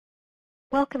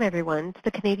Welcome everyone to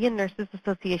the Canadian Nurses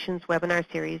Association's webinar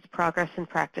series, Progress in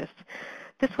Practice.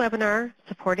 This webinar,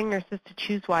 Supporting Nurses to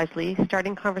Choose Wisely,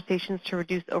 Starting Conversations to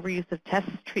Reduce Overuse of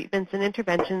Tests, Treatments, and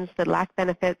Interventions that Lack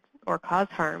Benefit or Cause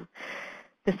Harm.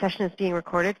 This session is being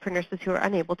recorded for nurses who are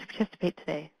unable to participate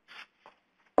today.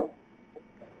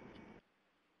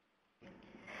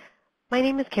 My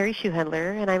name is Carrie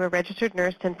Schuhandler, and I'm a registered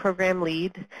nurse and program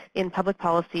lead in public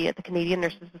policy at the Canadian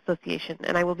Nurses Association,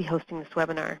 and I will be hosting this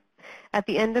webinar. At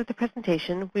the end of the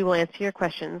presentation, we will answer your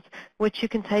questions, which you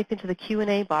can type into the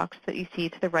Q&A box that you see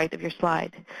to the right of your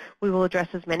slide. We will address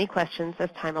as many questions as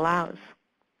time allows.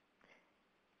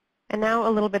 And now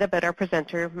a little bit about our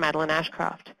presenter, Madeline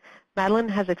Ashcroft. Madeline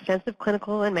has extensive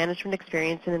clinical and management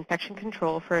experience in infection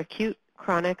control for acute,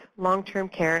 chronic, long-term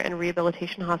care, and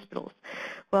rehabilitation hospitals.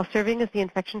 While serving as the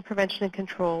Infection Prevention and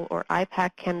Control, or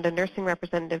IPAC Canada nursing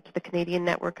representative to the Canadian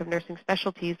Network of Nursing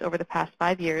Specialties over the past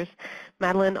 5 years,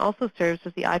 Madeline also serves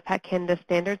as the IPAC Canada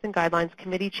Standards and Guidelines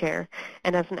Committee Chair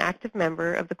and as an active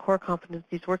member of the Core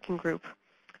Competencies Working Group.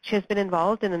 She has been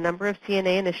involved in a number of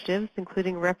CNA initiatives,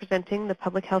 including representing the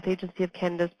Public Health Agency of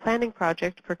Canada's planning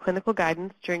project for clinical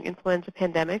guidance during influenza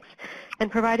pandemics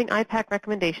and providing IPAC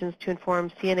recommendations to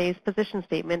inform CNA's position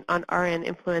statement on RN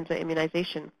influenza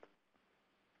immunization.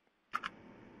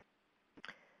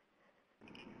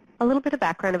 A little bit of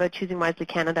background about Choosing Wisely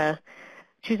Canada.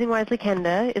 Choosing Wisely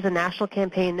Canada is a national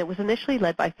campaign that was initially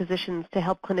led by physicians to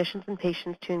help clinicians and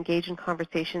patients to engage in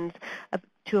conversations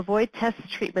to avoid tests,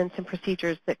 treatments, and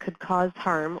procedures that could cause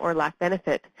harm or lack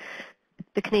benefit.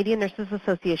 The Canadian Nurses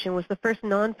Association was the first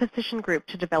non-physician group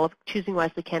to develop Choosing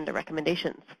Wisely Canada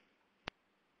recommendations.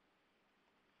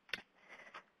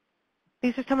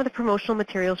 These are some of the promotional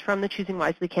materials from the Choosing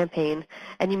Wisely campaign,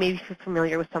 and you may be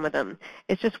familiar with some of them.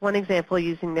 It's just one example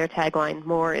using their tagline,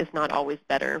 "More is not always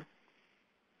better."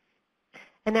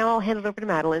 And now I'll hand it over to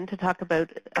Madeline to talk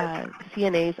about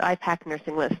CNA's IPAC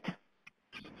nursing list.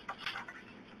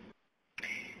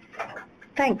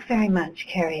 Thanks very much,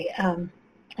 Carrie.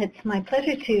 It's my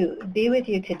pleasure to be with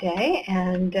you today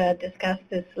and discuss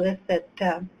this list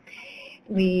that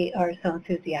we are so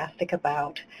enthusiastic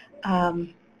about.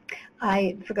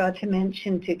 I forgot to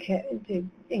mention to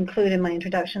include in my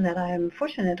introduction that I am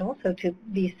fortunate also to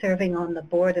be serving on the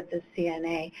board of the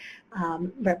CNA,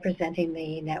 representing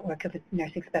the network of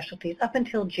nursing specialties up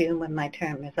until June when my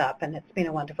term is up, and it's been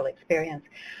a wonderful experience.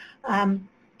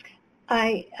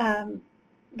 I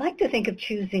like to think of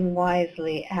choosing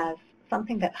wisely as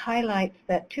something that highlights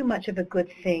that too much of a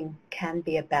good thing can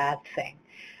be a bad thing.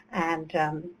 And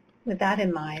with that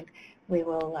in mind, we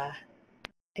will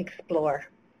explore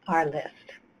our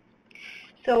list.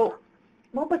 So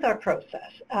what was our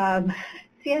process?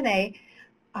 CNA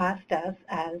asked us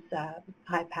as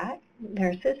IPAC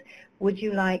nurses, would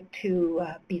you like to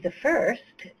be the first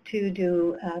to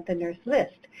do the nurse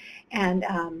list? And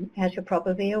as you're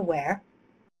probably aware,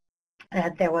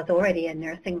 there was already a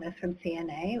nursing list from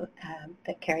CNA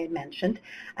that Carrie mentioned,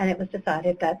 and it was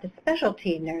decided that the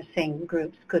specialty nursing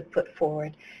groups could put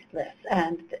forward lists.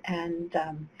 And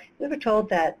we were told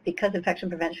that because infection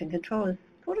prevention and control is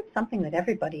sort of something that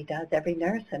everybody does, every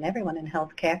nurse and everyone in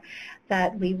healthcare,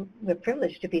 that we were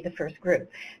privileged to be the first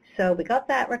group. So we got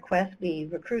that request. We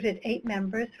recruited 8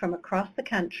 members from across the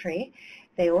country.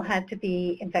 They all had to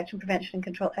be infection prevention and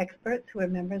control experts who were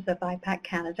members of IPAC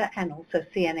Canada and also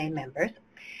CNA members.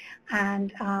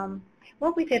 And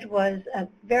what we did was a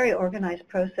very organized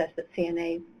process that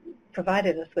CNA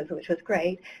provided us with, which was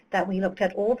great, that we looked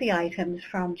at all the items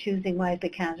from Choosing Wisely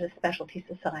Canada's specialty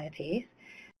societies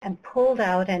and pulled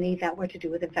out any that were to do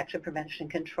with infection prevention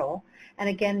and control. And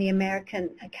again, the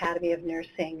American Academy of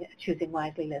Nursing Choosing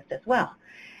Wisely list as well.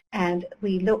 And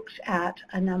we looked at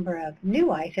a number of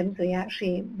new items. We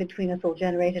actually, between us all,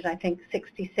 generated, I think,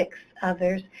 66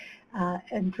 others,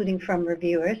 including from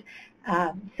reviewers.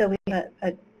 So we have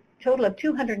a total of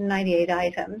 298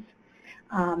 items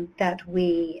that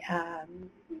we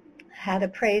had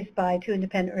appraised by 2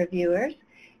 independent reviewers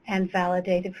and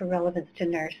validated for relevance to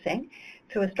nursing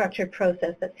through a structured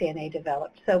process that CNA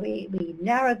developed. So we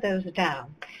narrowed those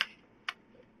down.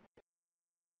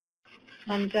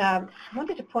 And I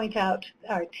wanted to point out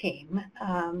our team,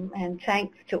 and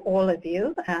thanks to all of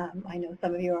you. I know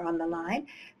some of you are on the line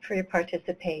for your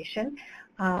participation,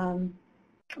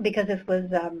 because this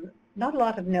was not a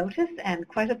lot of notice and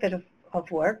quite a bit of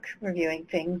work reviewing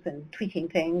things and tweaking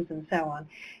things and so on.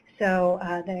 So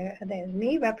there's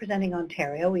me representing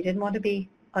Ontario. We didn't want to be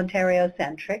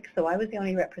Ontario-centric, so I was the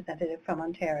only representative from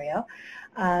Ontario.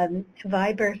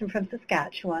 Vi Burton from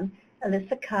Saskatchewan,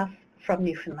 Alyssa Cuff from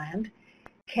Newfoundland,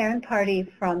 Karen Party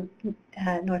from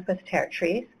Northwest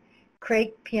Territories,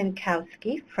 Craig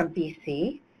Piankowski from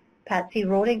BC, Patsy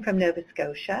Roding from Nova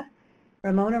Scotia,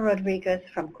 Ramona Rodriguez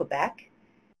from Quebec,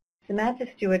 Samantha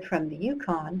Stewart from the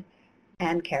Yukon,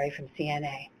 and Carrie from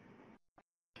CNA.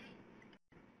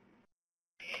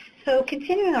 So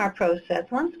continuing our process,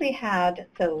 once we had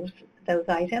those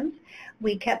items,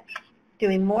 we kept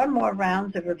doing more and more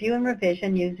rounds of review and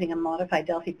revision using a modified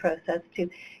Delphi process to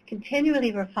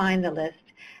continually refine the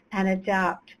list and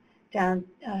adapt down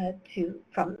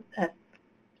from a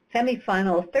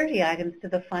semi-final 30 items to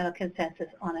the final consensus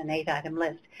on an 8-item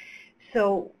list.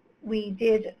 So we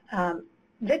did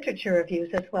literature reviews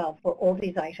as well for all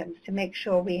these items to make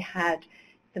sure we had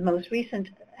the most recent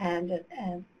and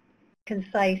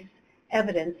concise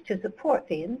evidence to support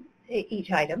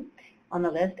each item on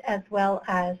the list, as well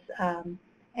as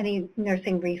any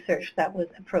nursing research that was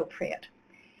appropriate.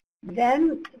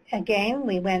 Then, again,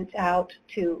 we went out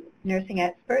to nursing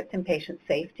experts in patient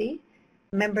safety,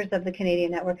 members of the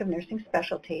Canadian Network of Nursing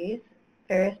Specialties,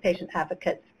 various patient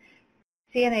advocates,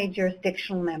 CNA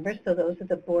jurisdictional members, so those are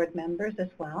the board members as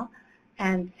well,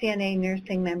 and CNA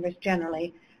nursing members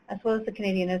generally, as well as the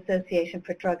Canadian Association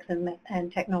for Drugs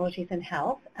and Technologies in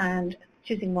Health, and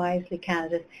Choosing Wisely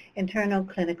Canada's internal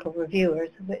clinical reviewers,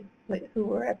 who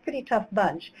were a pretty tough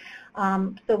bunch.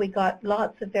 So we got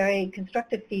lots of very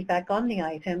constructive feedback on the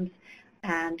items,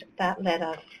 and that led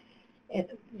us,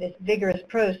 this vigorous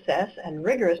process and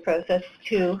rigorous process,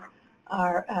 to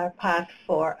our path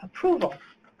for approval.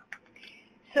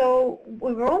 So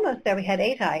we were almost there. We had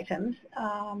 8 items,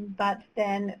 but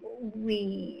then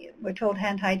we were told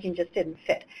hand hygiene just didn't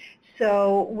fit.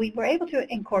 So we were able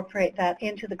to incorporate that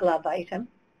into the glove item.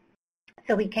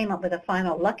 So we came up with a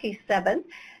final lucky 7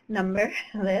 number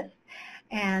list.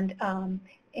 And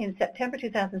in September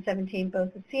 2017,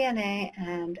 both the CNA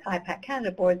and IPAC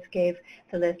Canada boards gave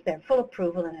the list their full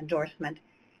approval and endorsement,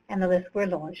 and the lists were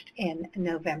launched in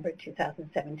November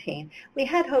 2017. We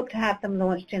had hoped to have them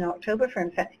launched in October for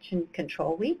Infection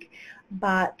Control Week,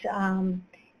 but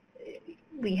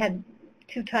we had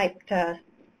too tight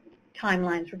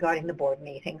timelines regarding the board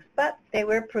meetings, but they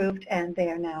were approved and they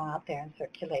are now out there in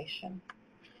circulation.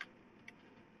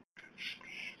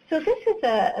 So this is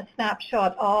a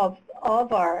snapshot of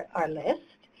our list,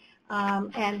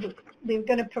 and we're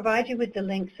going to provide you with the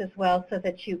links as well so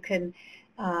that you can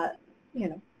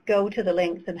go to the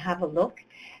links and have a look.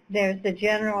 There's the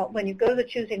general, when you go to the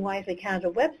Choosing Wisely Canada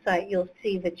website, you'll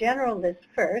see the general list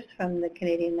first from the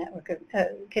Canadian Network of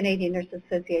Canadian Nurses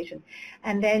Association,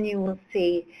 and then you will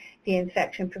see the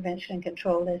infection prevention and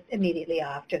control list immediately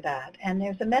after that. And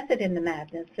there's a method in the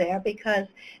madness there because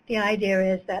the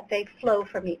idea is that they flow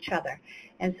from each other.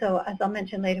 And so, as I'll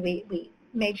mention later, we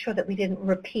made sure that we didn't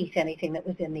repeat anything that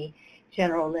was in the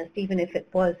general list, even if it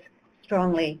was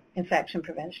strongly infection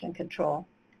prevention and control.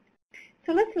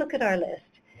 So let's look at our list.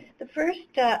 The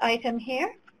first item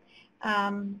here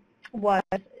was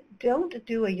don't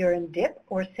do a urine dip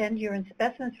or send urine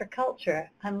specimens for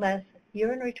culture unless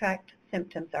urinary tract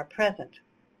symptoms are present.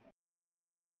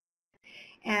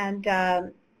 And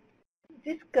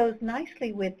this goes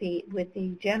nicely with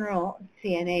the general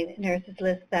CNA nurses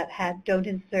list that had don't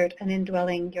insert an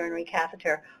indwelling urinary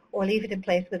catheter or leave it in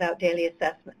place without daily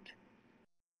assessment.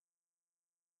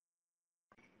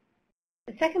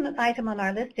 The second item on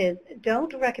our list is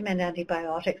don't recommend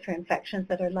antibiotics for infections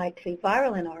that are likely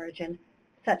viral in origin,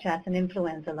 such as an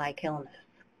influenza-like illness.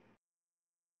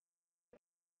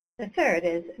 The third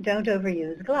is don't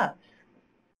overuse gloves.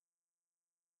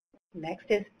 Next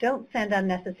is don't send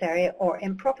unnecessary or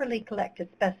improperly collected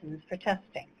specimens for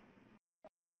testing.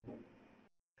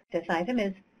 This item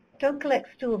is don't collect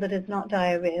stool that is not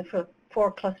diarrhea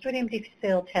for Clostridium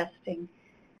difficile testing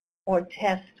or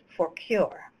test for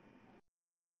cure.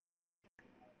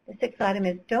 The sixth item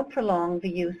is don't prolong the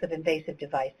use of invasive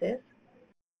devices.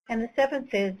 And the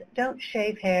seventh is don't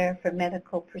shave hair for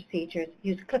medical procedures.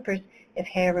 Use clippers if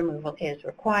hair removal is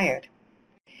required.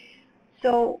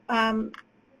 So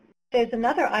there's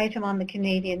another item on the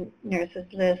Canadian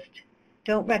nurses list.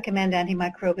 Don't recommend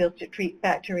antimicrobials to treat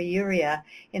bacteriuria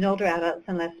in older adults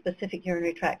unless specific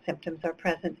urinary tract symptoms are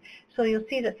present. So you'll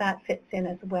see that that fits in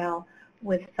as well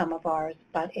with some of ours,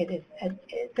 but it's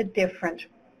a different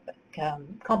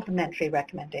complementary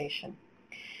recommendation.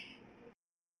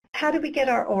 How do we get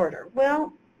our order?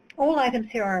 Well, all items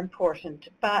here are important,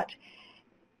 but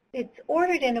it's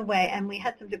ordered in a way, and we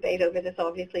had some debate over this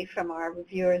obviously from our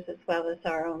reviewers as well as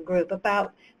our own group,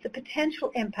 about the potential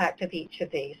impact of each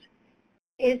of these.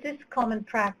 Is this common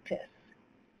practice?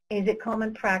 Is it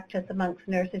common practice amongst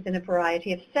nurses in a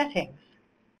variety of settings?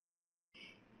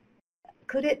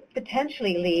 Could it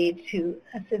potentially lead to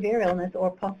a severe illness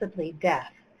or possibly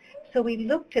death? So we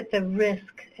looked at the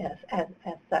risk as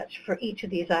such for each of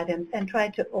these items and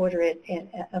tried to order it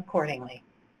accordingly.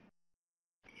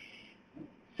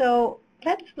 So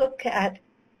let's look at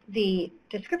the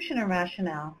description and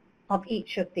rationale of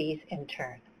each of these in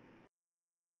turn.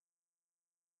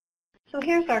 So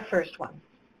here's our first one.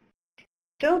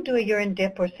 Don't do a urine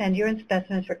dip or send urine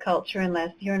specimens for culture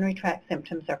unless urinary tract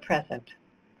symptoms are present.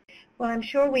 Well, I'm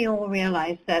sure we all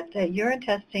realize that urine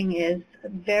testing is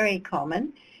very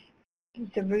common.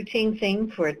 It's a routine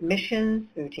thing for admissions,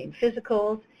 routine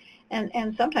physicals,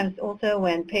 and sometimes also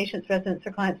when patients, residents,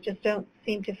 or clients just don't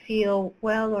seem to feel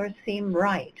well or seem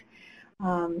right.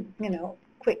 Do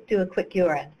a quick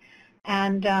urine.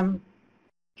 And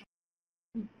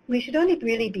we should only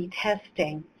really be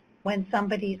testing when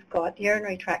somebody's got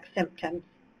urinary tract symptoms,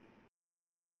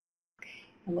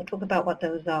 and we'll talk about what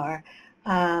those are.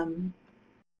 Pain,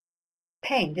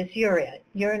 dysuria,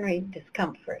 urinary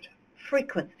discomfort,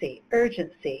 frequency,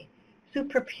 urgency,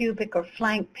 suprapubic or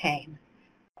flank pain,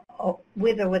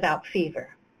 with or without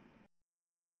fever.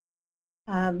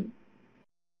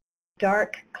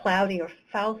 Dark, cloudy, or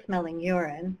foul-smelling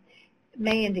urine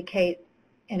may indicate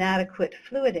inadequate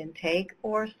fluid intake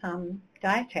or some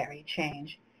dietary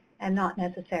change, and not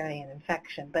necessarily an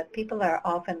infection. But people are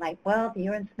often like, well, the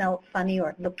urine smelled funny or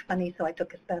it looked funny, so I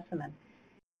took a specimen.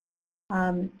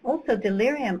 Also,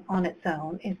 delirium on its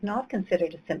own is not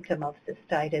considered a symptom of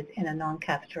cystitis in a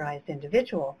non-catheterized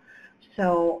individual.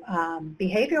 So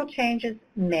behavioral changes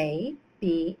may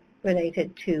be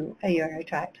related to a urinary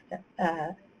tract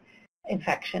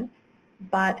infection,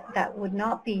 but that would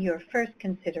not be your first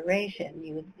consideration.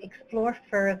 You would explore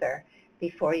further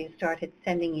before you started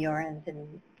sending urines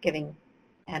and giving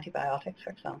antibiotics,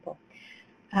 for example.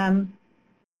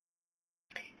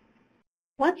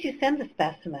 Once you send the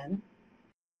specimen,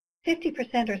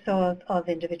 50% or so of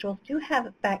individuals do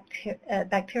have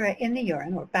bacteria in the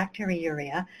urine or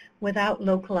bacteriuria without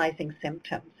localizing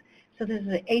symptoms. So this is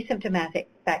an asymptomatic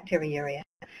bacteriuria.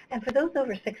 And for those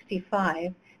over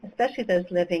 65, especially those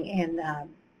living in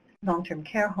long-term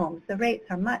care homes, the rates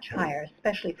are much higher,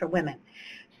 especially for women.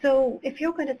 So if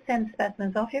you're going to send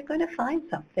specimens off, you're going to find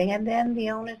something, and then the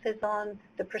onus is on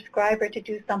the prescriber to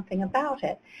do something about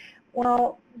it.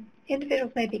 Well,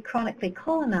 individuals may be chronically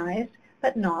colonized,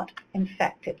 but not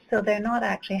infected. So they're not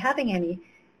actually having any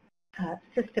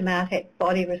systematic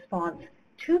body response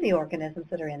to the organisms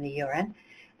that are in the urine,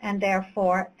 and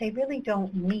therefore they really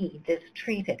don't need this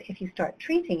treated. If you start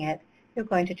treating it, you're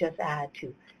going to just add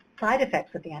to side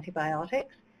effects of the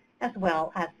antibiotics, as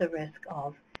well as the risk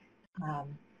of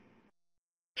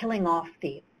killing off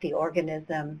the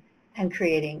organism and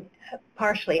creating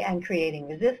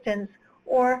resistance,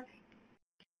 or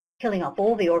killing off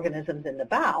all the organisms in the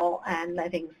bowel and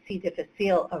letting C.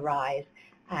 difficile arise,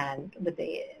 and with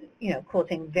the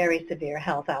causing very severe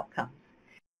health outcomes.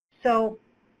 So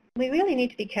we really need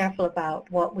to be careful about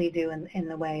what we do in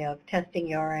the way of testing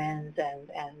urines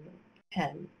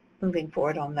and moving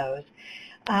forward on those.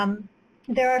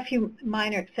 There are a few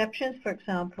minor exceptions, for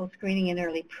example, screening in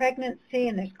early pregnancy,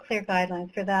 and there's clear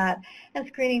guidelines for that, and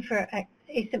screening for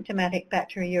asymptomatic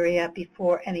bacteriuria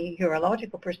before any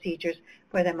urological procedures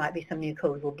where there might be some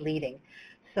mucosal bleeding.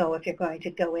 So if you're going to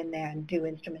go in there and do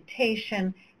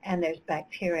instrumentation and there's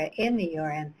bacteria in the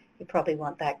urine, you probably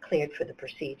want that cleared for the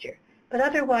procedure. But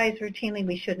otherwise, routinely,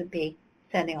 we shouldn't be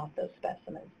sending off those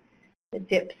specimens. The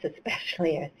dips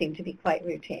especially seem to be quite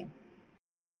routine.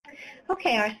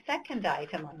 Okay, our second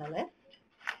item on the list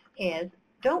is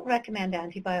don't recommend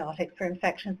antibiotics for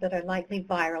infections that are likely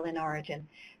viral in origin,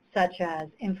 such as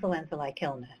influenza-like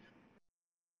illness.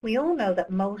 We all know that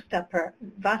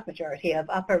vast majority of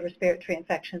upper respiratory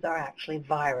infections are actually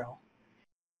viral.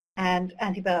 And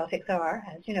antibiotics are,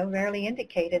 as you know, rarely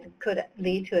indicated, could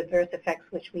lead to adverse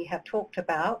effects, which we have talked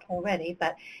about already,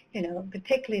 but,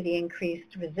 particularly the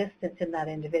increased resistance in that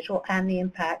individual and the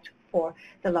impact for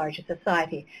the larger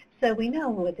society. So we know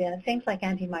with things like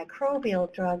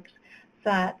antimicrobial drugs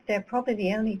that they're probably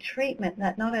the only treatment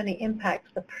that not only impacts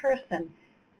the person,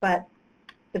 but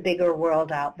the bigger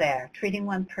world out there. Treating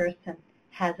one person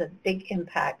has a big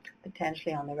impact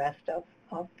potentially on the rest of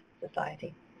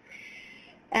society.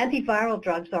 Antiviral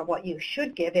drugs are what you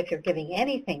should give if you're giving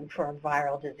anything for a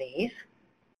viral disease.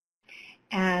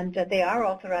 And they are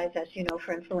authorized, as you know,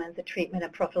 for influenza treatment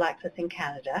and prophylaxis in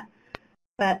Canada.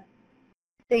 But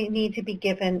they need to be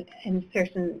given in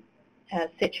certain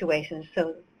situations.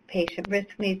 So patient risk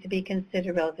needs to be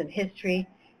considered, relevant history,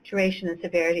 duration and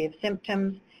severity of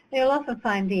symptoms. You'll often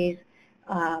find these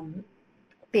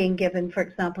being given, for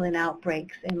example, in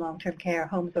outbreaks in long-term care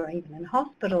homes or even in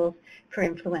hospitals for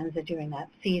influenza during that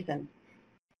season.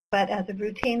 but as a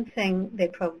routine thing, they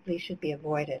probably should be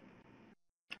avoided.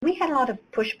 We had a lot of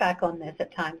pushback on this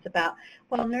at times about,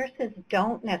 well, nurses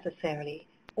don't necessarily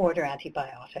order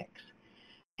antibiotics.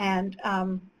 And,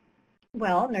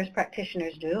 well, nurse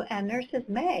practitioners do, and nurses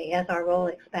may as our role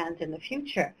expands in the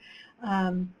future.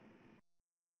 I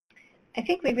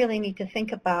think we really need to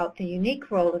think about the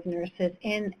unique role of nurses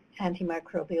in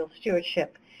antimicrobial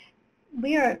stewardship.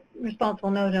 We are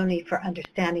responsible not only for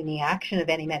understanding the action of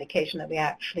any medication that we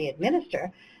actually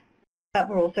administer, but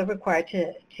we're also required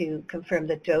to confirm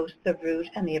the dose, the route,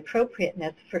 and the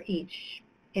appropriateness for each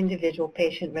individual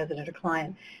patient, resident, or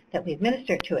client that we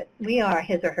administer to it. We are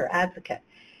his or her advocate.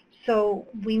 So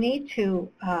we need to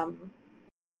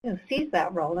seize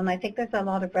that role, and I think there's a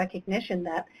lot of recognition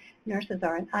that nurses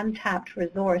are an untapped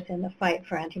resource in the fight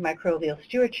for antimicrobial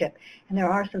stewardship, and there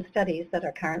are some studies that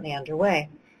are currently underway,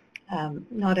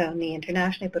 not only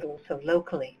internationally but also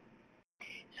locally.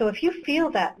 So if you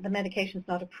feel that the medication is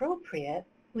not appropriate,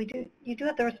 you do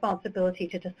have the responsibility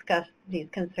to discuss these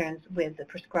concerns with the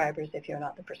prescribers if you're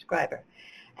not the prescriber,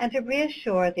 and to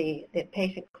reassure the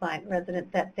patient, client,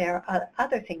 resident that there are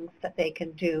other things that they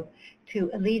can do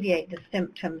to alleviate the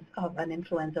symptoms of an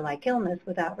influenza-like illness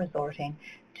without resorting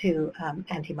to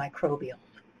antimicrobials.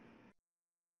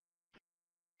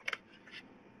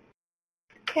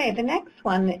 Okay, the next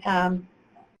one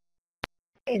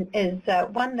is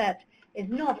one that is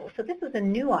novel. So this is a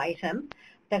new item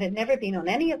that had never been on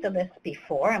any of the lists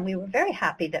before, and we were very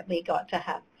happy that we got to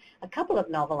have a couple of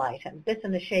novel items. This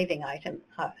and the shaving item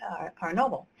are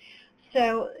novel.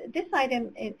 So this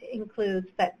item includes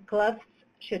that gloves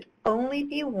should only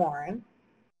be worn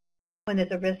when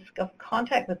there's a risk of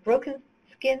contact with broken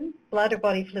skin, blood or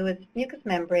body fluids, mucous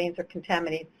membranes, or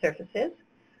contaminated surfaces,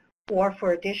 or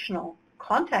for additional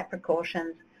contact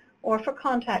precautions, or for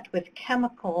contact with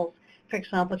chemicals, for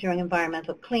example, during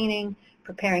environmental cleaning,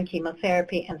 preparing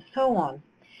chemotherapy, and so on.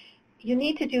 You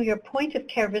need to do your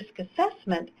point-of-care risk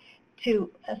assessment to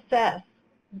assess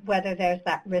whether there's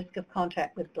that risk of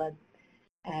contact with blood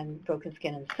and broken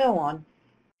skin and so on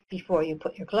before you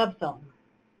put your gloves on.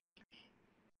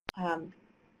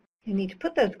 You need to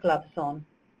put those gloves on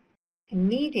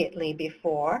immediately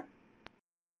before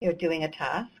you're doing a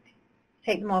task,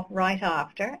 take them off right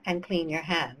after, and clean your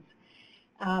hands.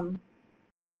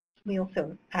 We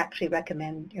also actually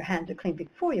recommend your hands are clean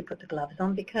before you put the gloves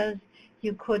on, because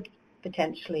you could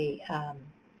potentially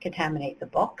contaminate the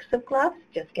box of gloves,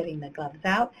 just getting the gloves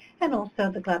out, and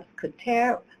also the gloves could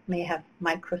tear, may have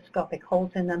microscopic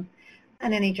holes in them,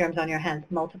 and any germs on your hands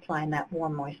multiply in that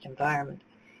warm, moist environment.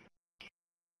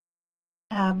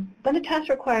 When a task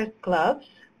requires gloves,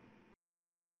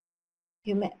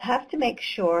 you have to make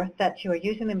sure that you are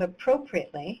using them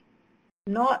appropriately,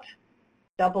 not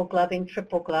double gloving,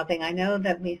 triple gloving. I know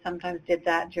that we sometimes did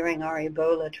that during our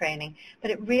Ebola training,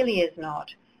 but it really is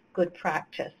not good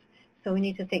practice. So we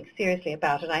need to think seriously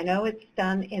about it. I know it's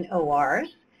done in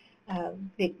ORs,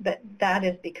 but that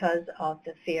is because of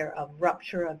the fear of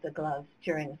rupture of the gloves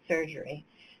during the surgery.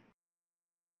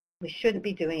 We shouldn't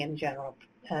be doing it in general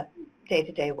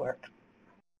day-to-day work.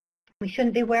 We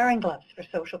shouldn't be wearing gloves for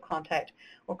social contact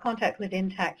or contact with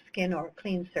intact skin or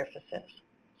clean surfaces.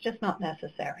 It's just not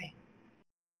necessary.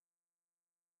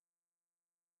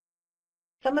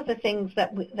 Some of the things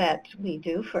that we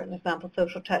do, for example,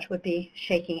 social touch, would be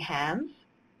shaking hands.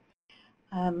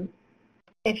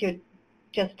 If you're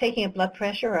just taking a blood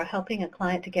pressure or helping a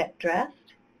client to get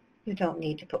dressed, you don't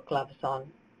need to put gloves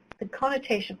on. The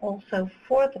connotation also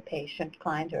for the patient,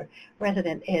 client, or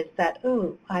resident is that,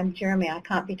 ooh, I'm germy, I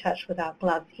can't be touched without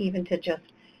gloves, even to just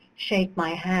shake my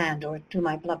hand or do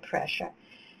my blood pressure.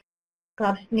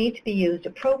 Gloves need to be used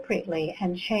appropriately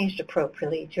and changed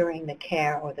appropriately during the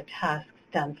care or the tasks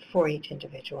done for each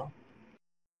individual.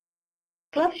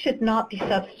 Gloves should not be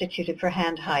substituted for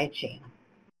hand hygiene.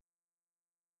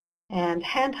 And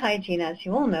hand hygiene, as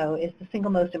you all know, is the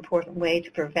single most important way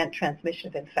to prevent transmission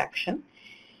of infection.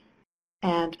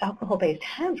 And alcohol-based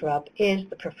hand rub is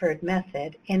the preferred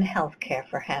method in healthcare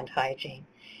for hand hygiene.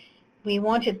 We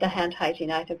wanted the hand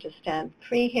hygiene item to stand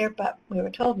free here, but we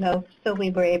were told no, so we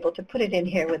were able to put it in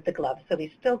here with the gloves. So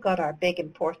we still got our big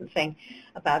important thing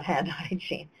about hand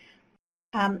hygiene.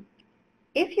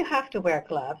 If you have to wear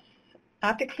gloves,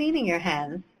 after cleaning your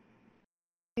hands,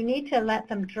 you need to let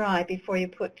them dry before you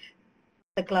put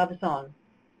the gloves on.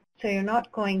 So you're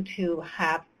not going to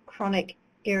have chronic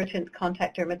irritant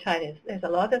contact dermatitis. There's a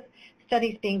lot of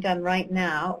studies being done right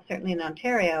now, certainly in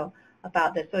Ontario,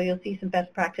 about this. So you'll see some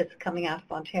best practice coming out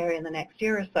of Ontario in the next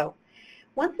year or so,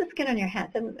 once the skin on your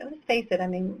hands, and let's face it, I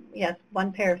mean, yes,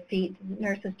 one pair of feet,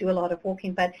 nurses do a lot of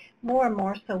walking, but more and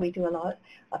more so we do a lot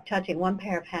of touching, one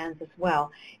pair of hands as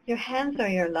well. Your hands are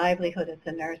your livelihood as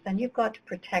a nurse, and you've got to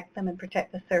protect them and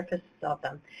protect the surfaces of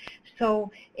them.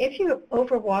 So if you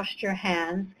overwashed your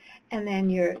hands and then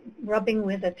you're rubbing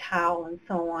with a towel and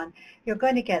so on, you're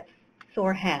going to get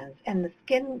sore hands, and the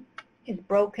skin is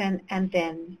broken, and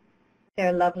then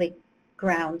they're lovely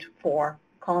ground for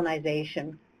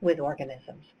colonization with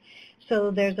organisms. So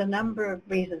there's a number of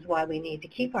reasons why we need to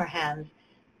keep our hands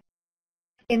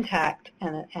intact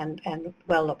and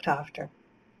well looked after.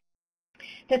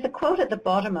 There's a quote at the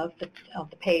bottom of the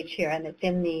page here, and it's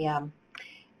in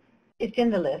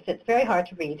the list. It's very hard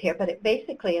to read here, but it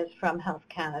basically is from Health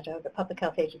Canada, the Public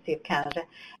Health Agency of Canada,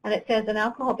 and it says an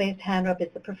alcohol-based hand rub is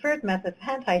the preferred method of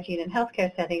hand hygiene in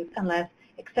healthcare settings unless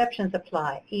exceptions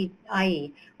apply,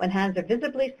 i.e., when hands are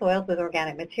visibly soiled with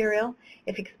organic material,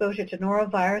 if exposure to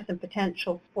norovirus and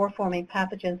potential spore-forming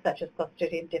pathogens such as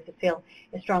Clostridium difficile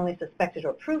is strongly suspected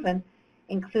or proven,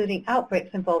 including outbreaks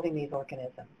involving these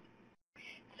organisms.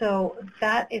 So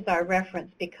that is our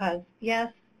reference because,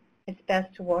 yes, it's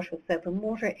best to wash with soap and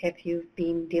water if you've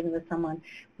been dealing with someone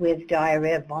with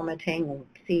diarrhea, vomiting, or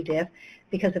C. diff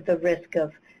because of the risk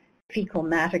of fecal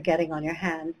matter getting on your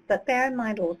hands. But bear in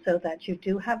mind also that you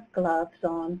do have gloves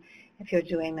on if you're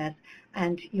doing this,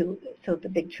 and so the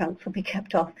big chunks will be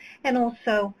kept off. And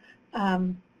also,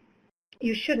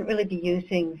 you shouldn't really be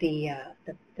using the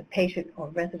patient or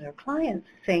resident or client's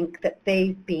sink that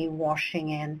they've been washing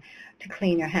in to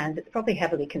clean your hands. It's probably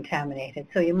heavily contaminated,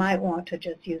 so you might want to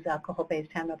just use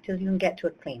alcohol-based hand rub till you can get to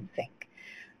a clean sink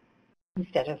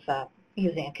instead of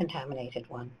using a contaminated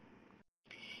one.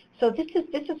 So this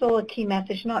is all a key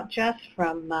message, not just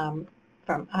from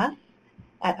us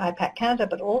at IPAC Canada,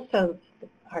 but also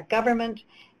our government,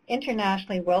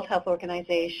 internationally, World Health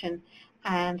Organization,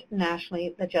 and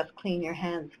nationally, the Just Clean Your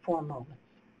Hands 4 moments.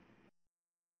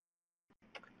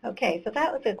 Okay, so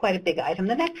that was quite a big item.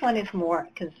 The next one is more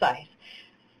concise.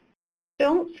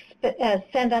 Don't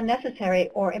send unnecessary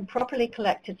or improperly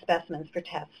collected specimens for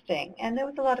testing. And there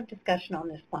was a lot of discussion on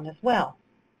this one as well.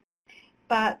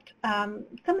 But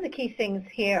some of the key things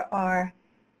here are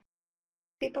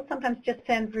people sometimes just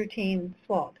send routine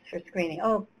swabs for screening.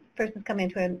 Oh, person's come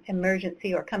into an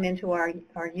emergency or come into our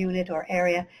unit or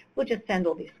area, we'll just send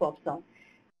all these swabs on.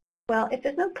 Well, if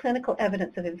there's no clinical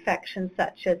evidence of infections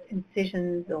such as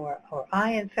incisions or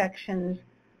eye infections,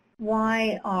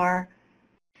 why are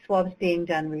swabs being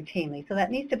done routinely? So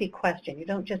that needs to be questioned. You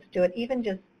don't just do it, even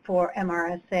just for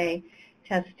MRSA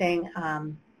testing.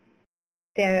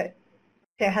 There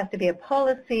has to be a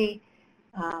policy,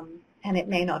 and it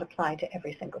may not apply to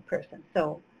every single person.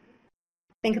 So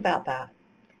think about that.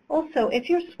 Also, if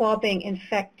you're swabbing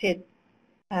infected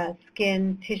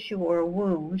skin, tissue, or a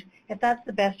wound, if that's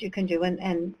the best you can do,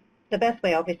 and the best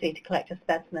way, obviously, to collect a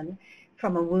specimen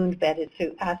from a wound bed is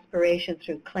through aspiration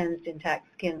through cleansed, intact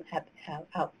skin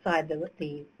outside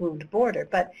the wound border.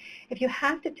 But if you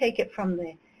have to take it from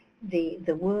the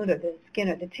wound or the skin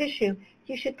or the tissue,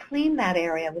 you should clean that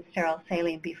area with sterile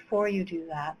saline before you do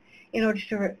that in order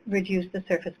to reduce the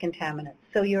surface contaminants.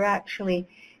 So you're actually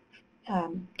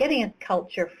getting a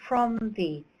culture from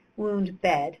the wound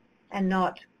bed and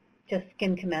not just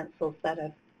skin commensals that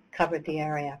have covered the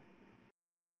area.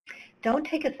 Don't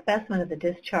take a specimen of the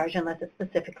discharge unless it's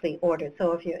specifically ordered.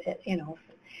 So if if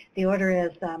the order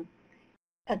is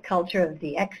a culture of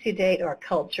the exudate or a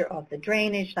culture of the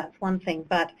drainage, that's one thing.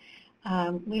 But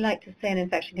we like to say in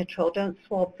infection control, don't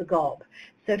swab the gob.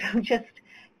 So don't just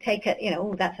take it,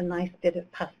 oh, that's a nice bit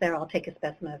of pus there, I'll take a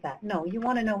specimen of that. No, you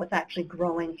want to know what's actually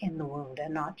growing in the wound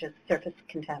and not just surface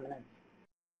contaminants.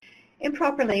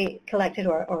 Improperly collected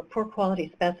or poor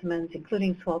quality specimens,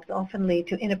 including swabs, often lead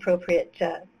to inappropriate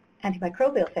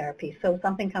antimicrobial therapy. So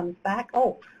something comes back,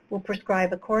 we'll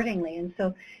prescribe accordingly. And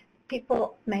so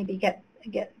people may be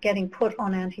getting put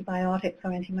on antibiotics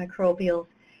or antimicrobials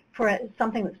for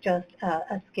something that's just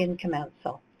a skin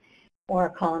commensal or a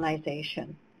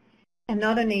colonization. And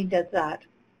not only does that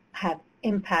have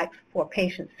impacts for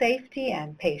patient safety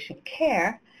and patient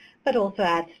care, but also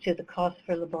adds to the cost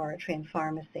for laboratory and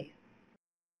pharmacies.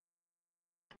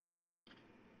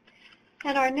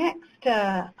 And our next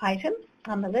item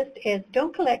on the list is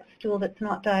don't collect stool that's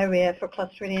not diarrhea for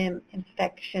Clostridium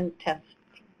infection test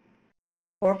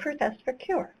or for test for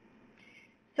cure.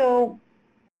 So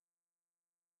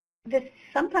this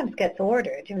sometimes gets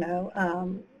ordered,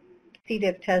 C.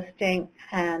 diff testing,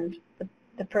 and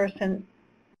the person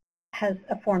has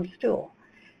a formed stool.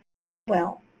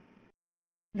 Well,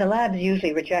 the labs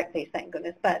usually reject these, thank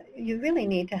goodness, but you really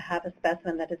need to have a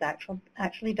specimen that is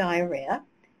actually diarrhea,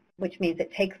 which means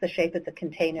it takes the shape of the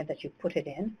container that you put it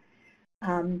in.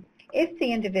 If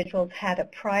the individuals had a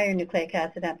prior nucleic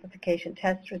acid amplification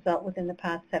test result within the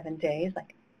past 7 days,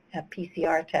 like a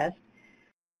PCR test,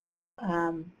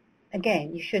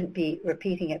 again, you shouldn't be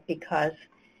repeating it because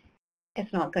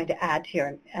it's not going to add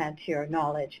to your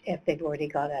knowledge if they've already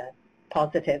got a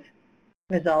positive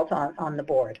result on the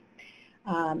board.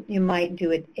 You might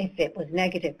do it if it was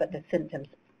negative, but the symptoms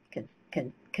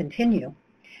can continue.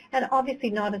 And obviously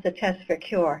not as a test for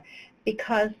cure,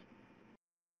 because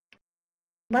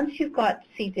once you've got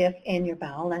C. diff in your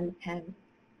bowel, and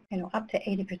up to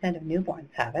 80% of newborns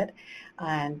have it,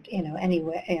 and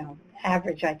anyway,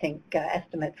 average, I think,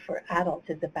 estimate for adults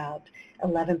is about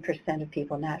 11% of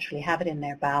people naturally have it in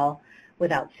their bowel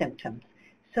without symptoms.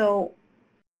 So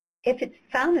if it's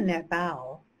found in their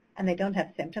bowel and they don't have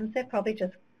symptoms, they're probably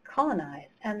just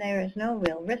colonized, and there is no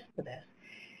real risk to this.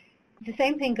 The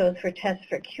same thing goes for tests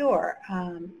for cure.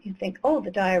 You think, oh,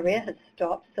 the diarrhea has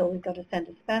stopped, so we've got to send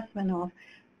a specimen off,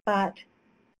 but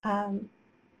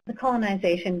the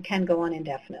colonization can go on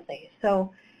indefinitely.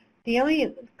 So the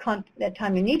only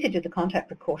time you need to do the contact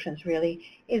precautions really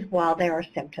is while there are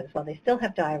symptoms, while they still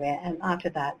have diarrhea, and after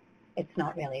that it's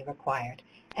not really required.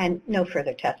 And no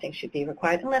further testing should be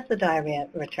required unless the diarrhea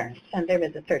returns. And there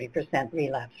is a 30%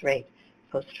 relapse rate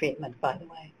post-treatment, by the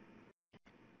way.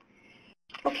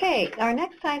 Okay, our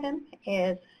next item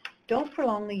is don't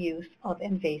prolong the use of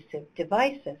invasive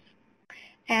devices.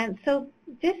 And so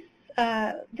this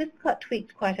got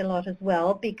tweaked quite a lot as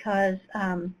well because,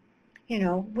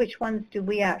 which ones do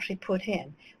we actually put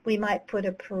in? We might put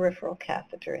a peripheral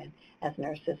catheter in as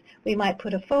nurses. We might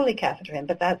put a Foley catheter in,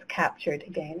 but that's captured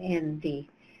again in the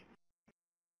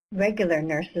regular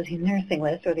nursing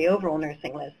list or the overall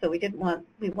nursing list. So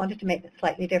we wanted to make it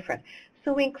slightly different.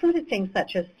 So we included things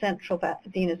such as central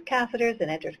venous catheters and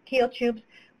endotracheal tubes.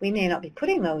 We may not be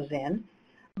putting those in,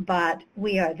 but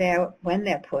we are there when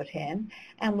they're put in,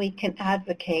 and we can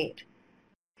advocate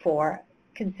for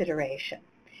consideration.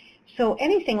 So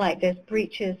anything like this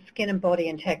breaches skin and body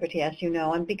integrity, as you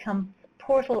know, and becomes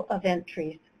portal of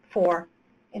entries for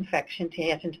infection to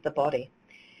get into the body.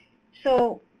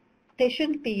 So they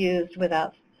shouldn't be used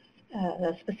without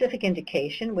a specific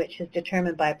indication, which is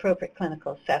determined by appropriate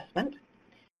clinical assessment,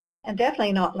 and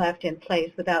definitely not left in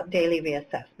place without daily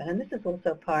reassessment. And this is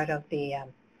also part of the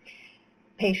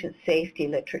patient safety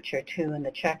literature, too, in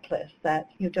the checklist, that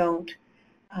you don't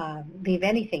leave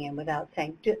anything in without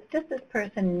saying, does this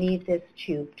person need this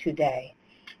tube today?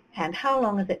 And how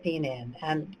long has it been in?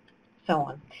 And so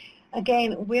on.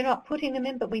 Again, we're not putting them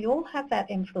in, but we all have that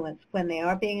influence when they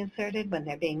are being inserted, when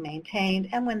they're being maintained,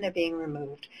 and when they're being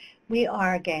removed. We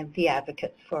are, again, the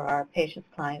advocates for our patients,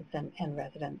 clients, and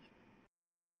residents.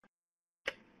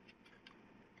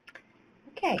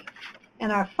 Okay,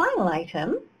 and our final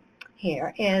item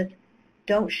here is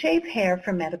don't shave hair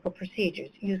for medical procedures.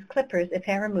 Use clippers if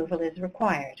hair removal is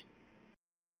required.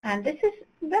 And this is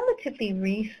relatively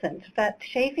recent, but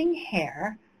shaving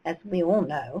hair, as we all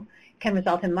know, can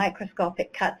result in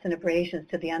microscopic cuts and abrasions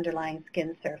to the underlying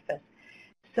skin surface.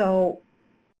 So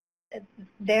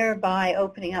thereby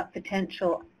opening up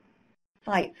potential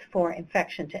sites for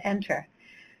infection to enter.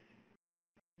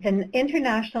 The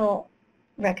international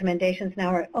recommendations now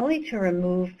are only to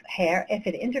remove hair if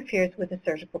it interferes with a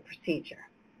surgical procedure.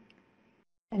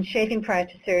 And shaving prior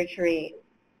to surgery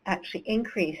actually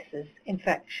increases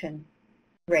infection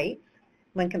rates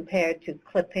when compared to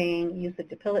clipping, use of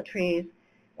depilatories,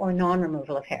 or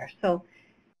non-removal of hair. So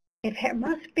if hair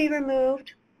must be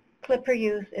removed, clipper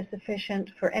use is sufficient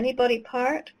for any body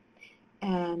part,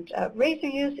 and razor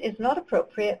use is not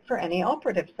appropriate for any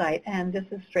operative site, and this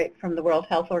is straight from the World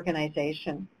Health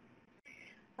Organization.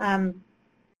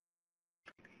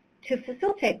 To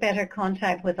facilitate better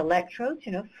contact with electrodes,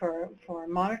 for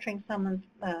monitoring someone's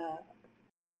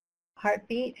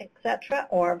heartbeat, etc.,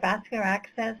 or vascular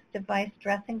access device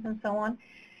dressings and so on,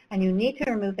 and you need to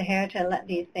remove the hair to let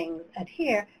these things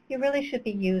adhere, you really should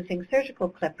be using surgical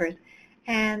clippers.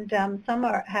 And some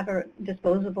have a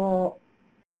disposable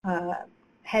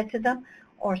head to them,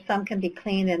 or some can be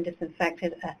cleaned and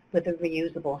disinfected with a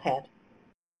reusable head.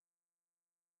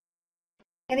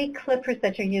 Any clippers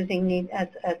that you're using need, as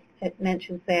it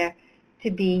mentions there,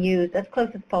 to be used as close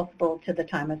as possible to the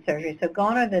time of surgery. So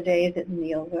gone are the days in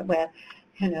the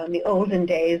olden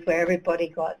days where everybody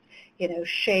got,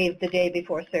 shaved the day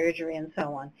before surgery and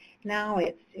so on. Now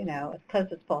it's, as close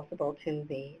as possible to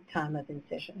the time of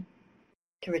incision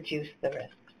to reduce the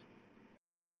risks.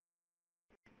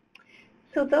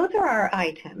 So those are our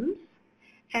items,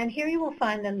 and here you will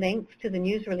find the links to the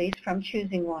news release from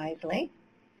Choosing Wisely.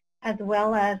 as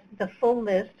well as the full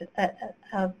list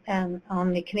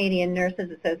on the Canadian Nurses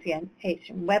Association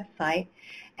website.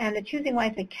 And the Choosing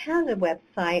Wisely Canada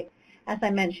website, as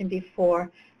I mentioned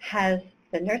before, has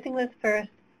the nursing list first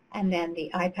and then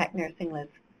the IPAC nursing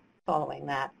list following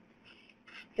that.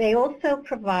 They also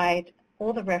provide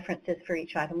all the references for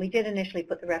each item. We did initially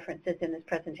put the references in this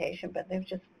presentation, but there's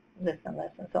just lists and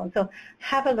lists and so on. So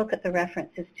have a look at the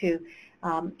references too.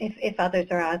 If others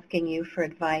are asking you for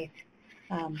advice,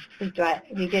 we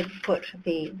did put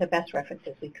the best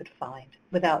references we could find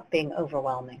without being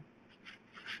overwhelming.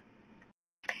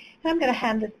 And I'm going to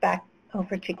hand this back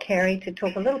over to Carrie to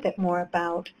talk a little bit more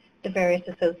about the various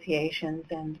associations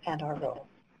and our roles.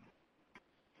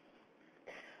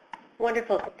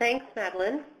 Wonderful. Thanks,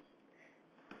 Madeline.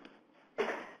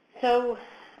 So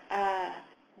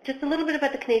just a little bit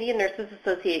about the Canadian Nurses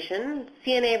Association.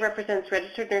 CNA represents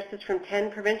registered nurses from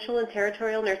 10 provincial and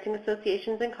territorial nursing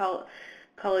associations and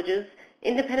colleges,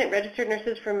 independent registered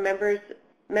nurses from members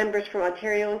from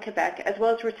Ontario and Quebec, as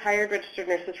well as retired registered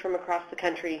nurses from across the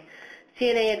country.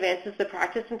 CNA advances the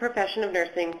practice and profession of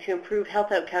nursing to improve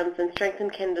health outcomes and strengthen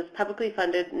Canada's publicly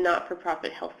funded,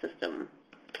 not-for-profit health system.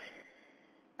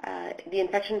 The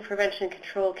Infection Prevention and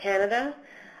Control Canada.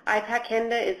 IPAC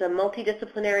Canada is a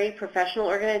multidisciplinary professional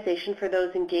organization for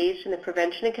those engaged in the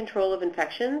prevention and control of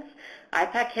infections.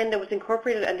 IPAC Canada was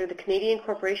incorporated under the Canadian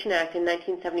Corporation Act in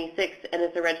 1976 and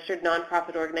is a registered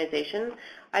non-profit organization.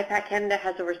 IPAC Canada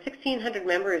has over 1,600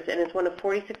 members and is one of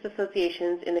 46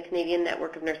 associations in the Canadian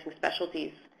network of nursing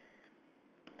specialties.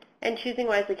 And Choosing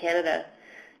Wisely Canada.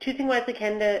 Choosing Wisely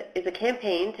Canada is a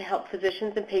campaign to help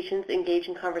physicians and patients engage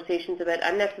in conversations about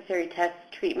unnecessary tests,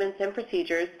 treatments, and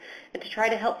procedures, and to try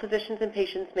to help physicians and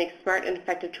patients make smart and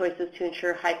effective choices to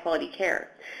ensure high-quality care.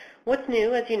 What's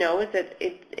new, as you know, is that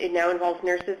it now involves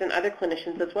nurses and other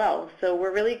clinicians as well. So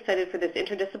we're really excited for this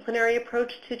interdisciplinary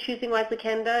approach to Choosing Wisely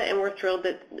Canada, and we're thrilled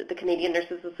that the Canadian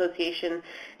Nurses Association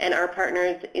and our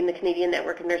partners in the Canadian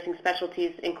Network of Nursing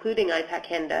Specialties, including IPAC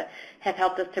Canada, have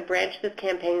helped us to branch this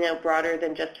campaign out broader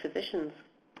than just physicians.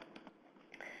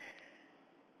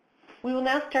 We will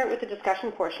now start with the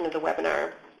discussion portion of the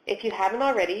webinar. If you haven't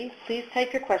already, please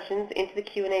type your questions into the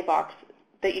Q&A box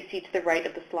that you see to the right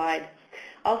of the slide.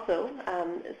 Also,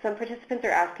 some participants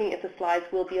are asking if the slides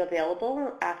will be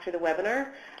available after the webinar.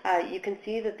 You can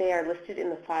see that they are listed in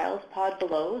the files pod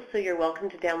below, so you're welcome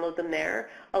to download them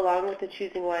there, along with the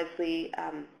Choosing Wisely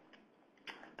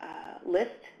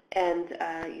list and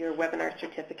your webinar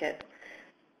certificate.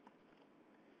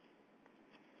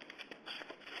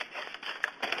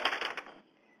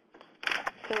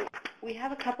 So we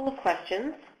have a couple of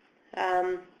questions.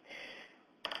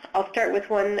 I'll start with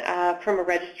one from a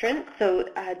registrant. So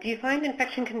do you find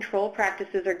infection control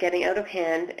practices are getting out of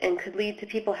hand and could lead to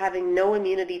people having no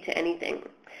immunity to anything?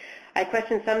 I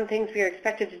question some things we are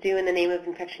expected to do in the name of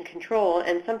infection control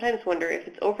and sometimes wonder if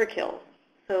it's overkill.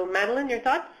 So Madeline, your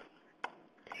thoughts?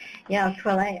 Yes,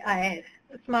 well, I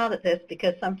smiled at this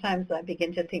because sometimes I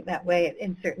begin to think that way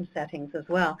in certain settings as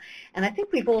well. And I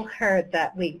think we've all heard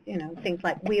that things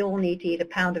like we all need to eat a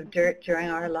pound of dirt during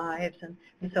our lives and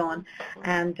so on.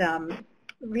 And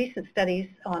recent studies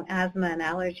on asthma and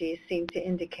allergies seem to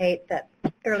indicate that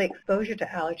early exposure to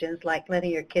allergens, like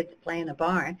letting your kids play in a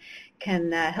barn,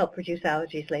 can help reduce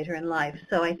allergies later in life.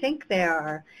 So I think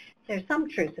there's some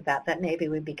truth about that. Maybe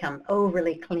we become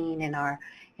overly clean in our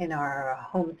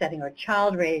home setting or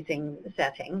child-raising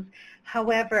settings.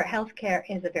 However, healthcare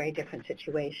is a very different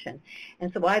situation.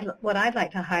 And so what I'd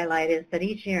like to highlight is that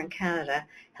each year in Canada,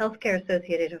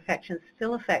 healthcare-associated infections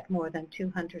still affect more than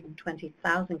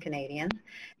 220,000 Canadians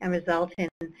and result in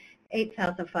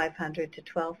 8,500 to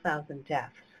 12,000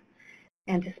 deaths.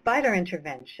 And despite our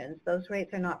interventions, those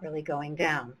rates are not really going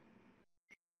down.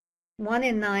 1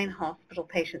 in 9 hospital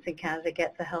patients in Canada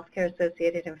gets a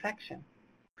healthcare-associated infection.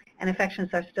 And infections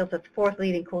are still the 4th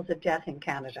leading cause of death in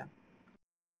Canada.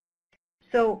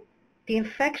 So the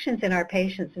infections in our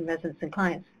patients and residents and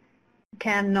clients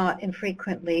cannot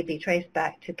infrequently be traced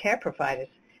back to care providers.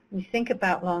 When you think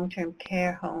about long-term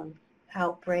care homes,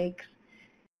 outbreaks,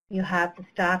 you have the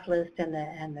staff list and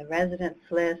the residents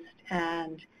list,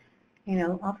 and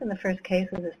often the first case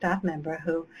was a staff member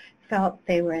who felt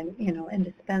they were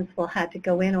indispensable, had to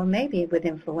go in, or maybe with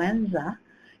influenza,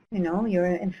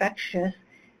 you're infectious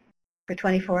for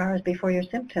 24 hours before your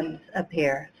symptoms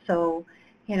appear. So,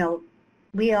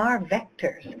 we are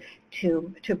vectors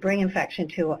to bring infection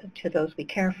to those we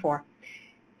care for.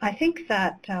 I think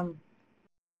that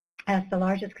as the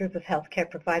largest group of healthcare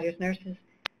providers, nurses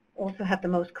also have the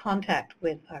most contact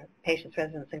with our patients,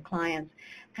 residents, and clients.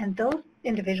 And those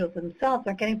individuals themselves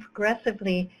are getting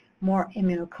progressively more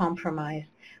immunocompromised.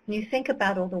 When you think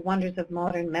about all the wonders of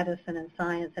modern medicine and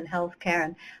science and healthcare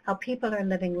and how people are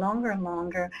living longer and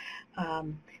longer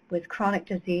with chronic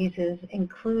diseases,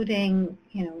 including,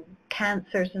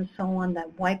 cancers and so on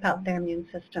that wipe out their immune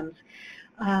systems,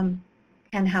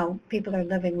 and how people are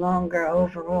living longer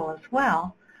overall as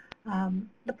well,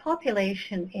 the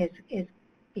population is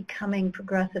becoming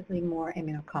progressively more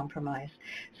immunocompromised.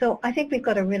 So I think we've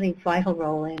got a really vital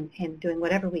role in doing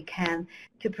whatever we can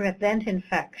to prevent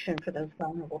infection for those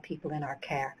vulnerable people in our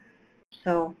care.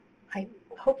 So I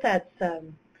hope that's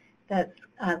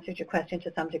answered your question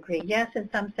to some degree. Yes, in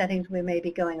some settings we may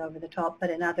be going over the top, but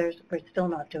in others we're still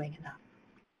not doing enough.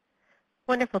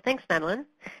 Wonderful. Thanks, Madeline.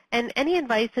 And any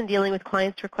advice in dealing with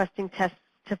clients requesting tests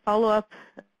to follow up,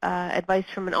 advice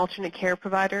from an alternate care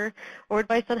provider, or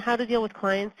advice on how to deal with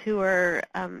clients who are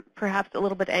perhaps a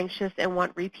little bit anxious and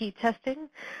want repeat testing?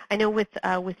 I know with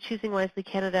Choosing Wisely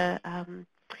Canada,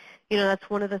 that's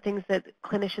one of the things that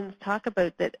clinicians talk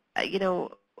about, that,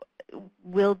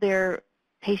 will their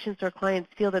patients or clients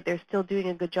feel that they're still doing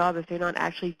a good job if they're not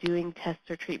actually doing tests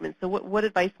or treatments? So what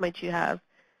advice might you have?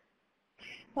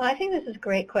 Well, I think this is a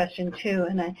great question too,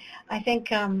 and I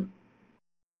think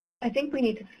we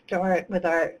need to start with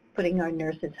putting our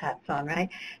nurses' hats on, right?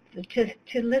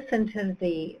 To listen to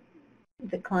the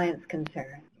client's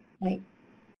concern, like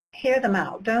hear them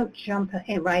out. Don't jump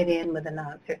right in with an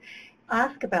answer.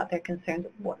 Ask about their concerns.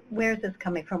 Where is this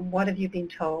coming from? What have you been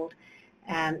told?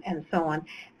 And so on.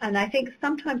 And I think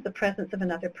sometimes the presence of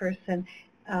another person,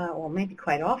 or maybe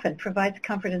quite often, provides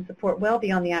comfort and support well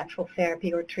beyond the actual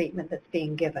therapy or treatment that's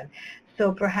being given.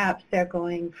 So perhaps they're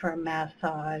going for a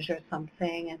massage or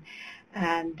something,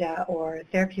 and or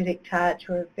therapeutic touch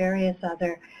or various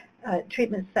other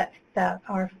treatments that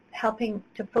are helping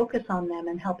to focus on them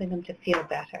and helping them to feel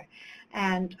better.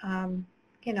 And I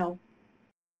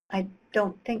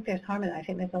don't think there's harm in that. I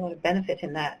think there's a lot of benefit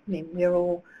in that. I mean, we're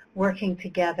all working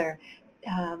together,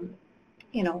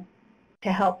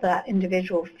 to help that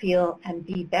individual feel and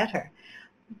be better.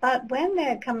 But when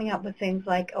they're coming up with things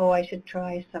like, oh, I should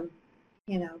try some,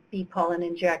 bee pollen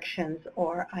injections,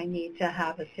 or I need to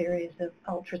have a series of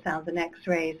ultrasounds and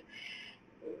x-rays,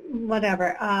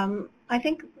 whatever. I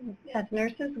think as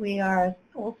nurses we are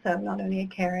also not only a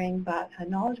caring but a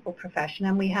knowledgeable profession,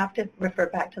 and we have to refer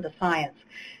back to the science.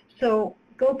 So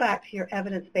go back to your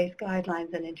evidence-based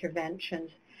guidelines and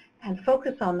interventions and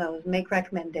focus on those, make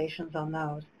recommendations on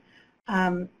those.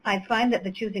 I find that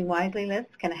the Choosing Wisely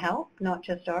lists can help, not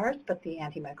just ours, but the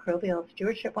antimicrobial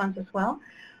stewardship ones as well.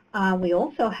 We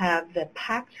also have the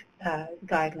PACT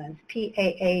guidelines,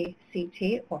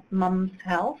 P-A-A-C-T, or Mum's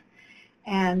Health,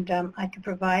 and I can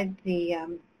provide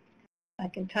I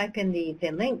can type in the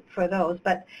link for those,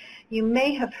 but you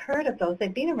may have heard of those.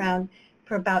 They've been around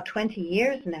for about 20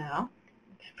 years now.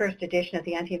 The first edition of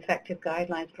the Anti-Infective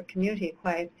Guidelines for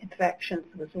Community-Acquired Infections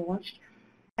was launched.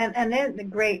 And they're a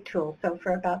great tool. So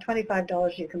for about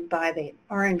 $25, you can buy the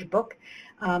orange book.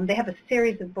 They have a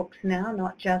series of books now,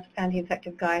 not just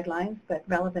anti-infective guidelines, but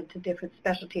relevant to different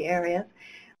specialty areas.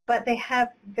 But they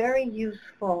have very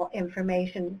useful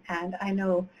information, and I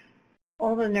know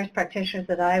all the nurse practitioners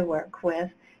that I work with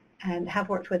and have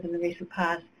worked with in the recent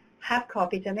past have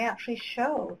copies, and they actually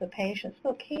show the patients,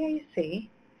 look, here you see,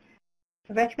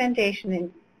 the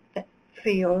recommendation for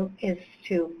you is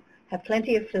to have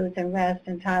plenty of fluids and rest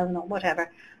and Tylenol,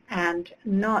 whatever, and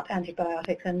not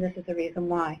antibiotics, and this is the reason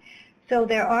why. So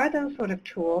there are those sort of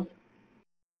tools.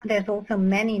 There's also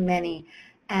many, many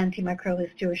antimicrobial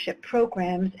stewardship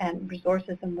programs and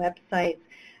resources and websites,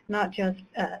 not just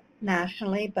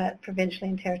nationally, but provincially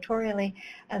and territorially,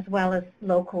 as well as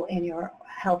local in your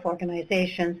health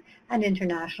organizations and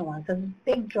international ones. So there's a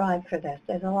big drive for this.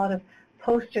 There's a lot of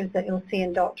posters that you'll see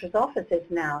in doctors' offices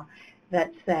now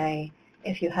that say,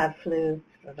 if you have flu,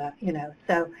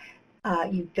 so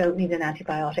you don't need an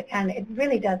antibiotic. And it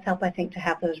really does help, I think, to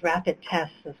have those rapid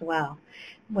tests as well,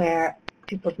 where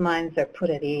people's minds are put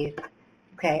at ease,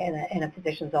 okay, in a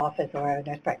physician's office or a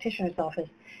nurse practitioner's office,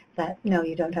 that, no,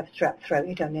 you don't have strep throat,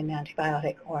 you don't need an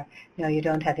antibiotic, or, no, you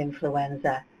don't have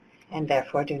influenza, and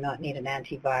therefore do not need an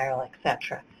antiviral,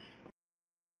 etc.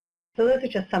 So those are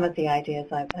just some of the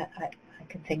ideas I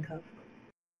can think of.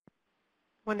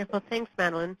 Wonderful. Thanks,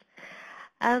 Madeline.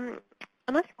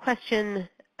 Another question,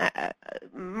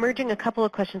 merging a couple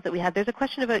of questions that we had. There's a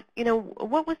question about,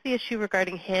 what was the issue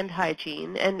regarding hand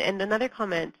hygiene? And another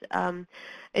comment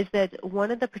is that one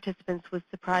of the participants was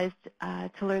surprised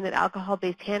to learn that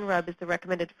alcohol-based hand rub is the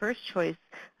recommended first choice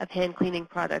of hand cleaning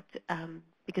product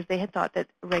because they had thought that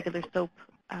regular soap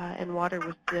and water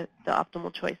was the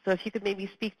optimal choice. So if you could maybe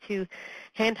speak to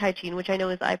hand hygiene, which I know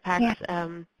is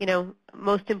IPAC's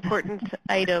most important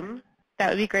item, that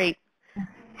would be great.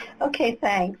 Okay,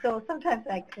 thanks. So sometimes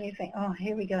you think, oh,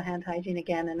 here we go, hand hygiene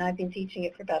again, and I've been teaching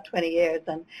it for about 20 years.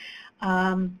 And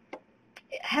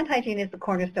hand hygiene is the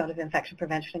cornerstone of infection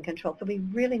prevention and control, so we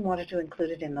really wanted to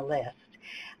include it in the list.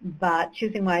 But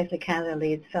Choosing Wisely Canada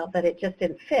leads felt that it just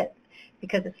didn't fit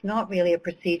because it's not really a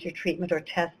procedure, treatment, or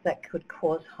test that could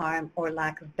cause harm or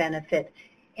lack of benefit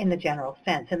in the general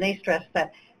sense. And they stressed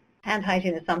that hand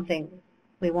hygiene is something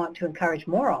we want to encourage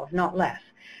more of, not less.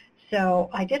 So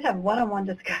I did have one-on-one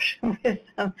discussion with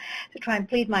them to try and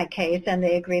plead my case, and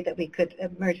they agreed that we could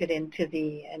merge it into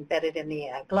embed it in the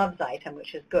gloves item,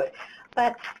 which is good.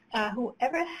 But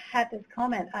whoever had this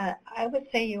comment, I would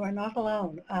say you are not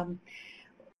alone.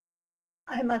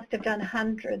 I must have done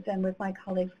hundreds, and with my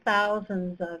colleagues,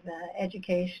 thousands of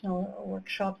educational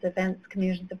workshops, events,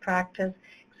 communities of practice,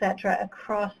 etc.,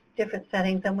 across different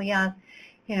settings, and we ask,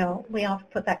 we often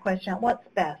put that question out: what's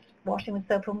best, washing with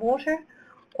soap and water,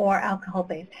 or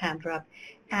alcohol-based hand rub?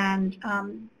 And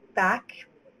back,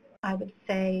 I would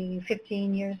say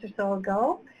 15 years or so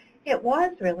ago, it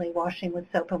was really washing with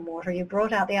soap and water. You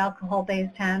brought out the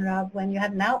alcohol-based hand rub when you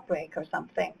had an outbreak or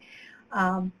something.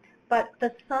 But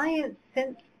the science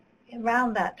since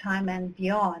around that time and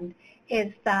beyond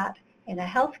is that in a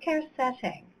healthcare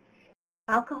setting,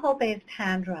 alcohol-based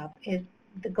hand rub is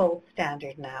the gold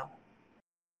standard now.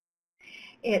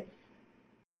 It's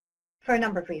for a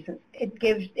number of reasons.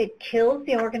 It kills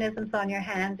the organisms on your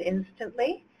hands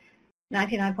instantly.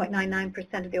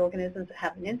 99.99% of the organisms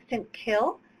have an instant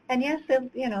kill. And yes,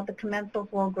 the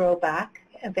commensals will grow back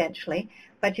eventually,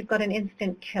 but you've got an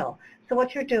instant kill. So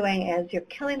what you're doing is you're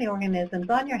killing the organisms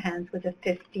on your hands with a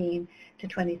 15 to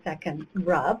 20 second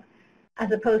rub,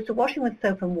 as opposed to washing with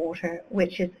soap and water,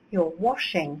 which is you're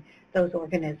washing those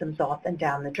organisms off and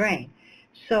down the drain.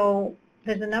 So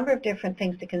there's a number of different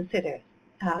things to consider.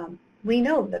 We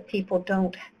know that people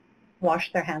don't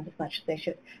wash their hands as much as they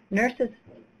should. Nurses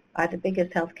are the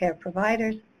biggest healthcare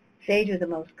providers. They do the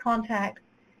most contact.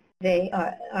 They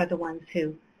are the ones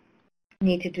who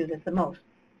need to do this the most.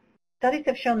 Studies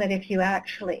have shown that if you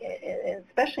actually,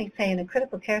 especially say in a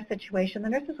critical care situation, the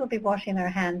nurses will be washing their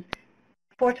hands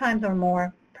 4 times or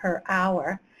more per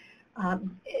hour.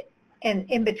 And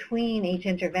in between each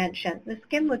intervention, the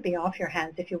skin would be off your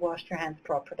hands if you washed your hands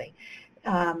properly.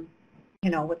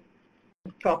 With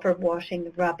proper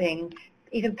washing, rubbing,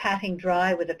 even patting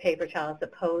dry with a paper towel as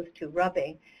opposed to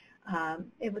rubbing,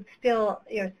 it would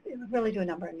really do a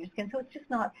number on your skin. So it's just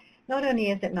not only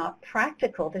is it not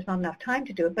practical, there's not enough time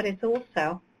to do it, but it's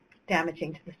also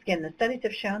damaging to the skin. The studies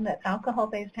have shown that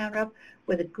alcohol-based hand rub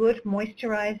with a good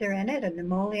moisturizer in it, an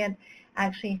emollient,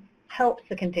 actually helps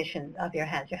the condition of your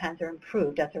hands. Your hands are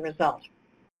improved as a result.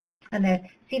 And the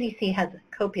CDC has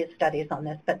copious studies on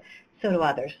this, but so do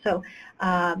others. So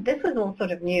this was all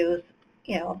sort of news,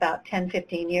 about 10,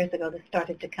 15 years ago that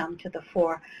started to come to the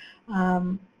fore.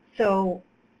 So,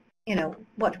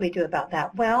 what do we do about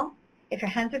that? Well, if your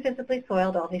hands are visibly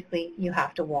soiled, obviously you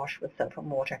have to wash with soap and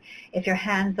water. If your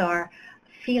hands are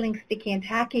feeling sticky and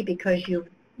tacky because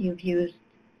you've used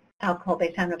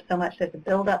alcohol-based hand rub so much there's a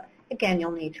buildup, again,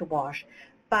 you'll need to wash.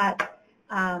 But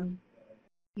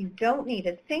you don't need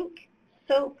a sink,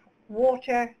 soap,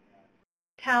 water,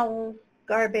 towels,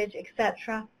 garbage,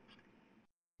 etc.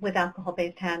 with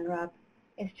alcohol-based hand rub.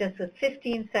 It's just with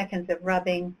 15 seconds of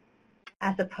rubbing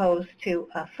as opposed to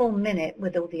a full minute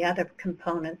with all the other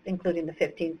components, including the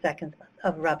 15 seconds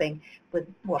of rubbing with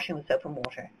washing with soap and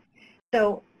water.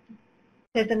 So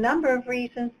there's a number of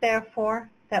reasons, therefore,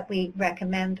 that we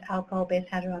recommend alcohol-based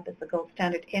hand rub as the gold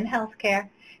standard in healthcare,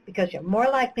 because you're more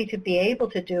likely to be able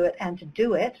to do it and to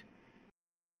do it.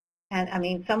 And I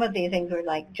mean, some of these things are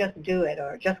like, just do it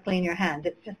or just clean your hands.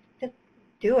 It's just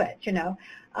do it,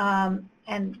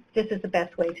 and this is the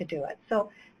best way to do it. So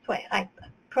I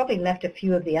probably left a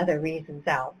few of the other reasons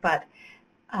out, but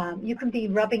you can be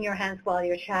rubbing your hands while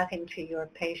you're chatting to your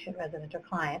patient, resident, or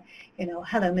client.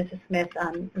 Hello, Mrs. Smith,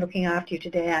 I'm looking after you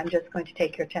today. I'm just going to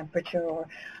take your temperature, or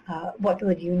what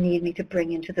would you need me to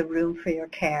bring into the room for your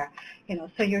care?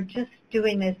 So you're just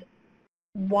doing this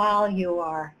while you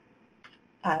are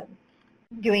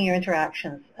doing your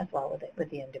interactions as well with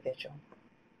the individual.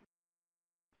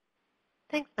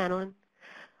 Thanks, Madeline.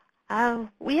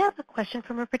 We have a question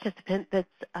from a participant that's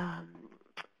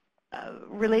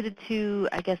related to,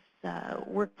 I guess,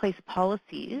 workplace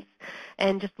policies,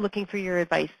 and just looking for your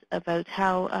advice about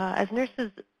how, as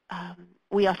nurses,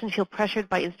 we often feel pressured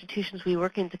by institutions we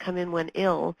work in to come in when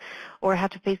ill, or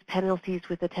have to face penalties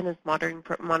with attendance monitoring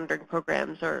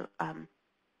programs, or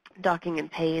docking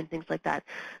and pay and things like that.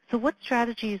 So what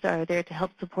strategies are there to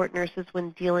help support nurses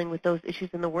when dealing with those issues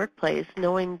in the workplace,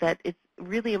 knowing that it's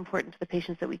really important to the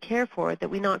patients that we care for that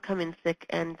we not come in sick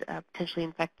and potentially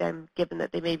infect them, given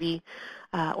that they may be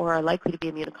or are likely to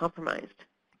be immunocompromised?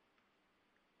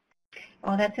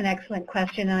 Oh, that's an excellent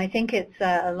question, and I think it's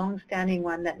a long-standing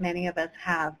one that many of us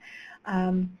have.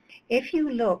 If you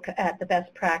look at the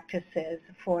best practices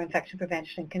for infection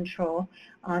prevention and control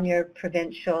on your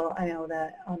provincial, I know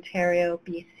the Ontario,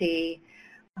 BC,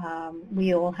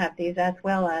 we all have these, as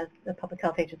well as the Public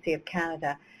Health Agency of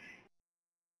Canada.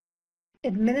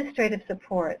 Administrative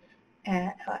supports,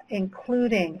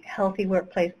 including healthy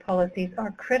workplace policies,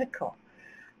 are critical.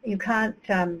 You can't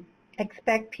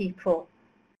expect people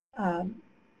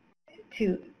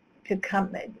to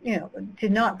come, to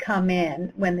not come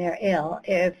in when they're ill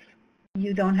if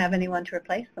you don't have anyone to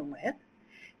replace them with.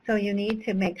 So you need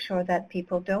to make sure that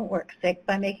people don't work sick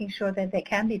by making sure that they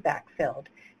can be backfilled,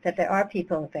 that there are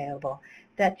people available,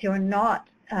 that you're not,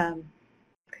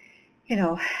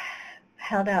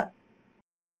 held out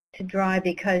to dry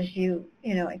because you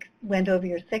went over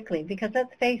your sick leave. Because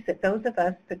let's face it, those of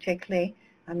us particularly,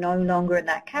 I'm no longer in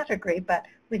that category, but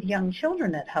with young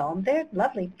children at home, they're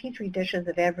lovely petri dishes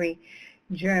of every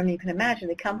germ you can imagine.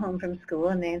 They come home from school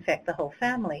and they infect the whole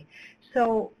family.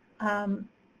 So,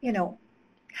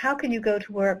 how can you go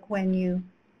to work when you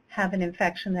have an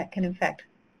infection that can infect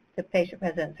the patient,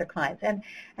 residents, or clients? And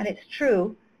it's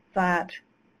true that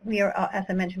we are, as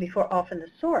I mentioned before, often the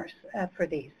source for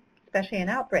these, especially in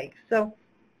outbreaks. So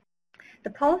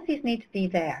the policies need to be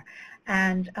there.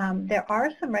 And there are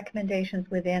some recommendations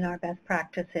within our best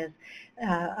practices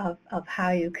of how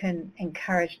you can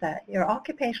encourage that. Your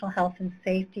occupational health and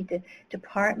safety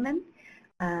department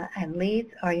and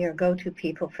leads are your go-to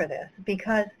people for this,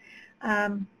 because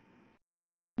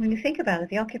when you think about it,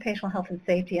 the Occupational Health and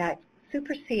Safety Act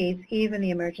supersedes even the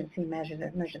Emergency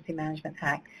Management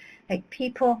Act. Like,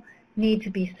 people need to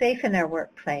be safe in their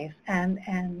workplace, and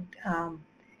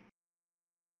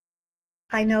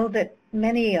I know that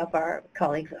many of our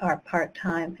colleagues are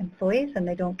part-time employees and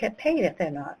they don't get paid if they're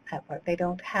not at work. They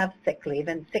don't have sick leave,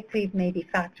 and sick leave may be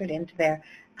factored into their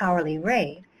hourly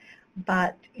rate.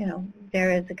 But,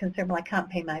 there is a concern, well, I can't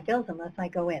pay my bills unless I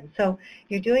go in. So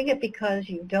you're doing it because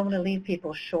you don't want to leave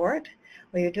people short,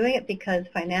 or you're doing it because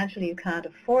financially you can't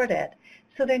afford it.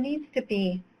 So there needs to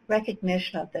be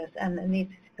recognition of this, and there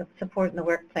needs to be support in the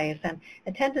workplace. And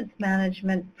attendance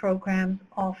management programs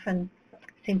often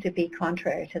seem to be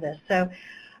contrary to this. So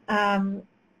I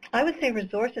would say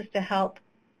resources to help,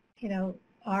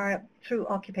 are through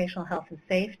occupational health and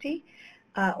safety,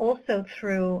 also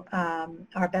through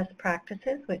our best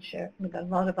practices, which we've got a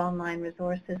lot of online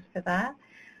resources for that,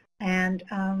 and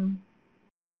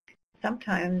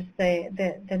sometimes the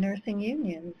nursing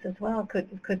unions as well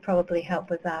could probably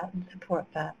help with that and support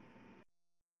that.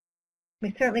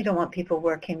 We certainly don't want people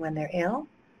working when they're ill,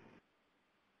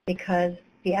 because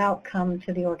the outcome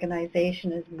to the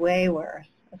organization is way worse,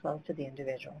 as well as to the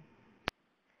individual.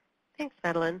 Thanks,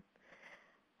 Madeline.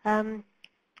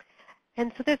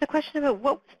 And so there's a question about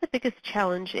what was the biggest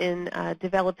challenge in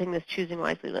developing this Choosing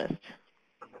Wisely list?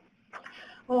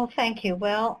 Well, thank you.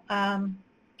 Well,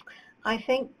 I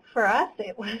think for us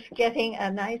it was getting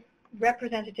a nice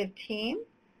representative team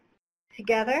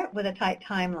together with a tight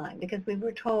timeline, because we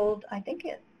were told, I think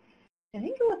it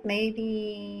was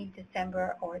maybe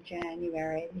December or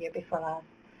January, the year before last,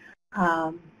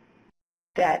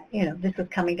 that this was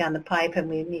coming down the pipe and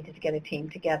we needed to get a team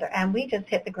together. And we just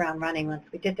hit the ground running once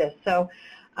we did this. So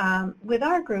with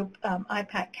our group,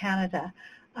 IPAC Canada,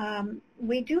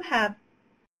 we do have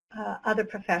other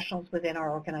professionals within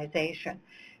our organization.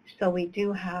 So we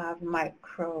do have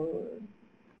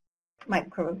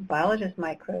microbiologists,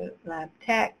 microlab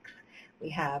techs, we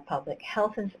have public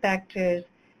health inspectors,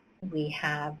 we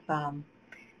have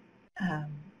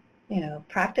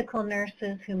practical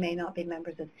nurses who may not be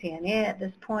members of CNA at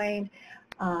this point,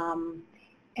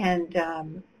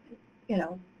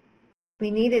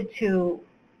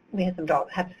 we had some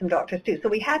doctors too. So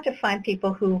we had to find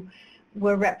people who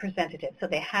were representative. So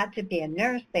they had to be a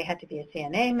nurse, they had to be a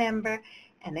CNA member,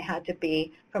 and they had to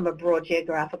be from a broad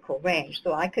geographical range.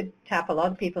 So I could tap a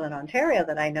lot of people in Ontario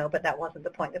that I know, but that wasn't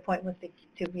the point. The point was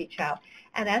to reach out.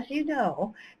 And as you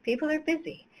know, people are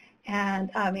busy. And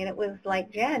it was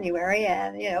like January,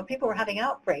 and people were having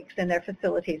outbreaks in their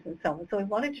facilities and so on. So we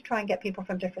wanted to try and get people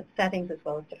from different settings as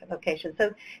well as different locations.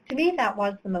 So to me, that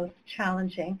was the most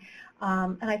challenging.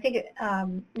 And I think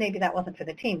maybe that wasn't for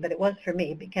the team, but it was for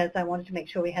me, because I wanted to make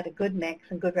sure we had a good mix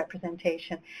and good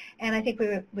representation. And I think we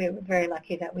were very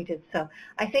lucky that we did so.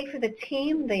 I think for the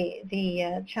team,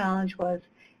 the challenge was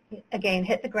again,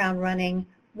 hit the ground running.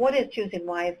 What is Choosing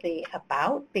Wisely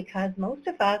about? Because most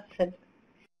of us have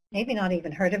maybe not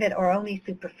even heard of it, or only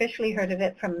superficially heard of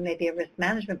it from maybe a risk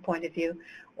management point of view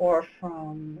or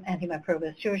from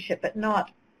antimicrobial stewardship, but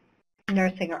not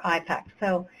nursing or IPAC.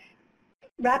 So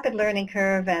rapid learning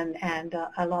curve and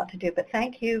a lot to do. But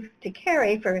thank you to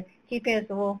Carrie for keeping us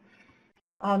all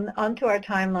onto our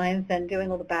timelines and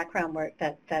doing all the background work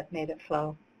that made it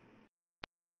flow.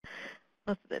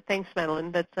 Well, thanks,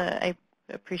 Madeline. I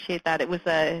appreciate that. It was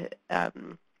a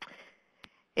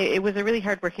really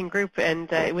hard-working group,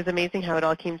 and it was amazing how it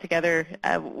all came together.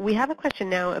 We have a question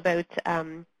now about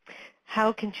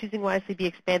how can Choosing Wisely be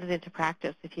expanded into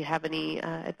practice, if you have any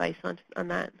advice on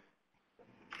that.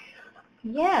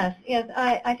 Yes,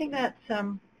 I think that's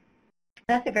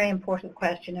a very important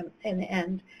question,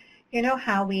 and you know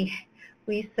how we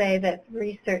say that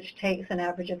research takes an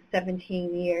average of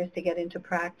 17 years to get into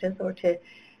practice or to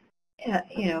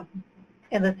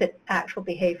elicit actual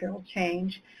behavioral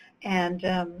change,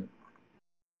 and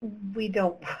we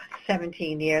don't want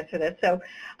 17 years for this. So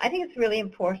I think it's really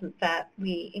important that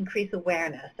we increase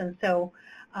awareness, and so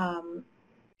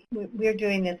we're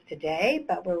doing this today,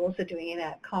 but we're also doing it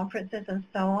at conferences and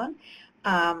so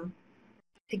on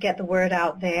to get the word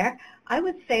out there. I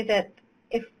would say that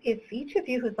if each of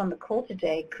you who's on the call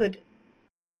today could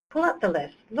pull up the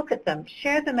list, look at them,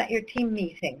 share them at your team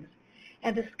meetings,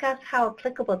 and discuss how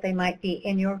applicable they might be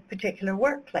in your particular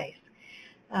workplace.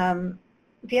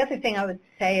 The other thing I would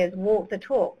say is walk the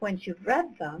talk. Once you've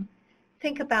read them,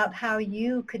 think about how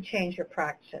you could change your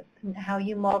practice and how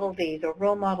you model these or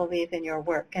role model these in your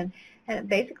work, and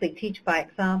basically teach by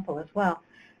example as well.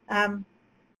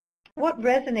 What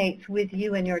resonates with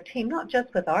you and your team, not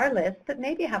just with our list, but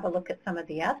maybe have a look at some of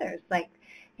the others. Like,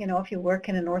 if you work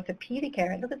in an orthopedic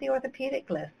area, look at the orthopedic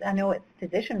list. I know it's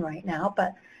physician right now,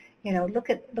 but look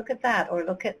at that, or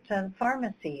look at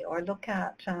pharmacy, or look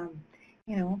at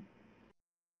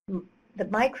the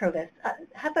micro list.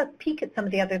 Have a peek at some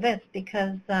of the other lists,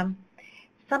 because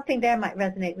something there might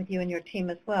resonate with you and your team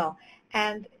as well.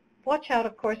 And watch out,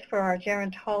 of course, for our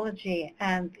gerontology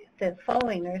and the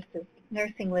following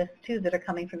nursing lists too that are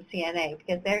coming from CNA,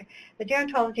 because the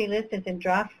gerontology list is in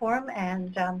draft form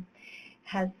and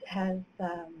has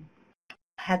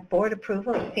had board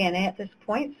approval at CNA at this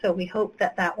point. So we hope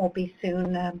that will be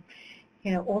soon,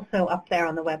 also up there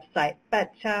on the website.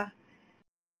 But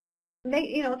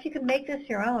if you can make this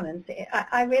your own, and see,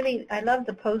 I love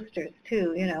the posters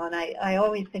too, and I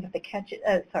always think of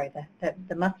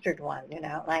the mustard one,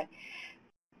 like,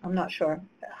 I'm not sure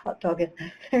hot dog is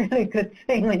a really good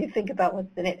thing when you think about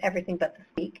what's in it, everything but the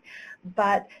speak.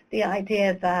 But the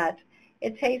idea that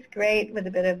it tastes great with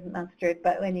a bit of mustard,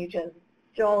 but when you just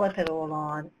jollop it all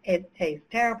on, it tastes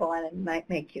terrible and it might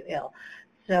make you ill.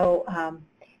 So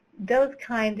those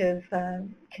kind of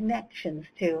connections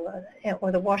to,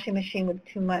 or the washing machine with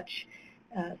too much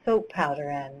soap powder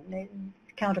and it's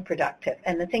counterproductive.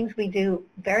 And the things we do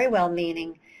very well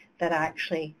meaning that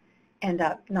actually end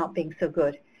up not being so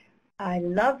good. I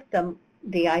love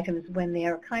the items when they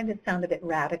are kind of sound a bit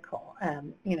radical,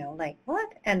 like what?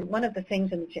 And one of the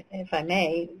things, if I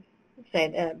may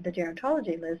say, the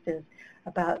gerontology list is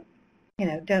about,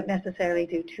 don't necessarily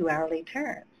do 2-hourly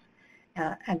turns.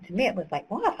 And to me it was like,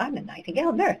 what? I'm a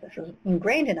Nightingale nurse. This is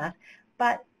ingrained in us.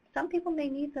 But some people may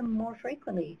need them more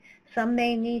frequently. Some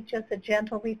may need just a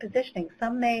gentle repositioning.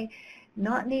 Some may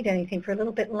not need anything for a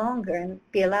little bit longer and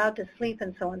be allowed to sleep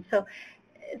and so on. So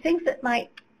things that might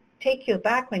take you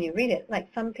back when you read it, like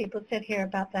some people sit here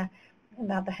about the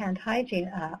hand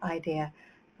hygiene idea.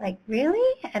 Like,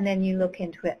 really? And then you look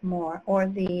into it more. Or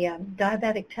the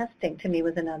diabetic testing, to me,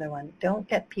 was another one. Don't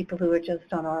get people who are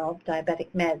just on oral diabetic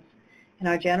meds in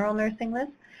our general nursing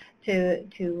list to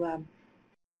do,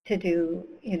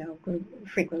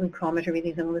 frequent glucometer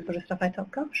readings and all this sort of stuff. I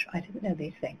thought, gosh, I didn't know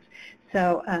these things.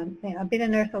 So I've been a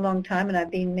nurse a long time, and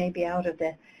I've been maybe out of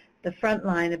the front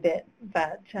line a bit,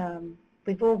 but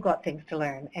we've all got things to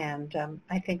learn, and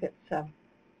I think it's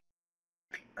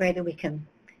great that we can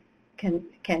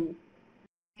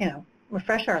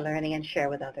refresh our learning and share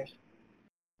with others.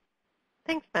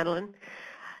 Thanks, Madeline.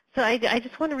 So I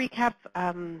just want to recap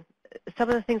some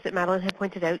of the things that Madeline had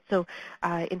pointed out. So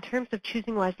in terms of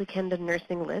Choosing Wisely Canada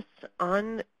nursing lists,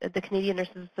 on the Canadian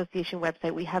Nurses Association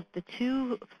website, we have the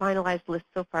 2 finalized lists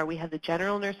so far. We have the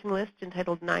general nursing list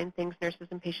entitled 9 Things Nurses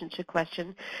and Patients Should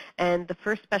Question, and the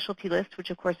first specialty list, which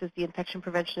of course is the infection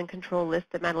prevention and control list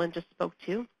that Madeline just spoke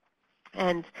to.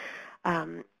 And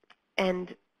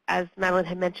as Madeline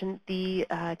had mentioned, the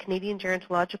Canadian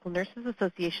Gerontological Nurses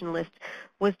Association list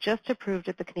was just approved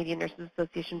at the Canadian Nurses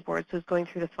Association Board, so it's going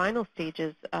through the final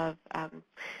stages of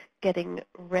getting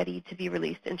ready to be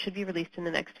released and should be released in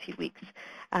the next few weeks.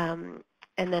 And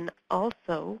then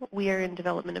also, we are in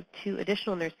development of 2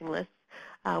 additional nursing lists,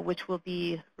 which will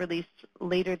be released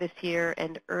later this year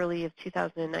and early of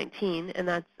 2019, and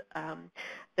that's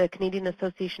the Canadian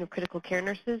Association of Critical Care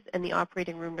Nurses and the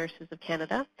Operating Room Nurses of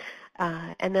Canada.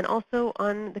 And then also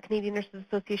on the Canadian Nurses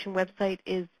Association website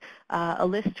is a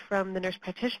list from the Nurse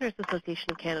Practitioners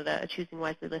Association of Canada, a Choosing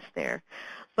Wisely list there.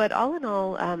 But all in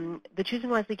all, the Choosing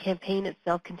Wisely campaign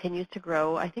itself continues to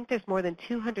grow. I think there's more than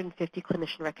 250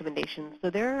 clinician recommendations. So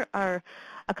there are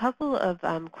a couple of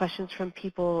questions from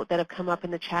people that have come up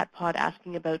in the chat pod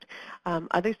asking about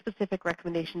other specific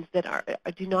recommendations that are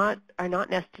not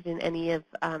nested in any of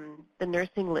the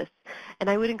nursing lists. And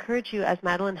I would encourage you, as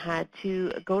Madeline had,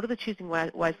 to go to the Choosing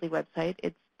Wisely website.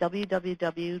 It's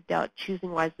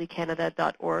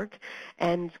www.choosingwiselycanada.org,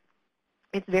 and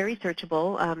it's very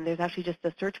searchable. There's actually just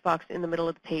a search box in the middle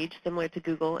of the page, similar to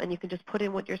Google, and you can just put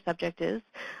in what your subject is.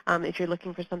 If you're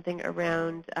looking for something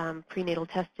around prenatal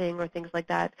testing or things like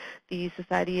that, the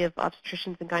Society of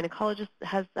Obstetricians and Gynecologists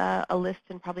has a list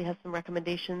and probably has some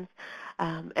recommendations.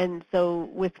 And so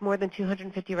with more than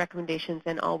 250 recommendations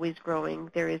and always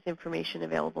growing, there is information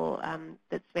available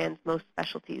that spans most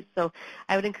specialties. So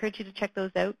I would encourage you to check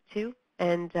those out too.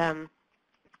 And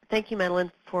thank you,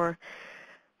 Madeline, for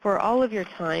all of your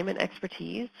time and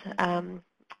expertise.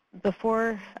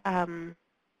 Before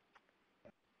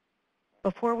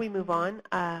we move on,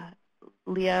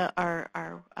 Leah,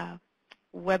 our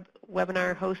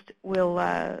webinar host, will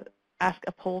ask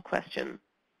a poll question.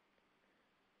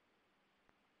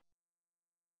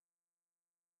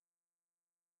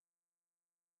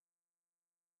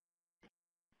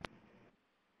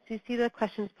 So you see the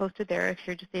questions posted there. If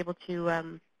you're just able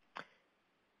to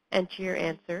enter your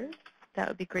answers, that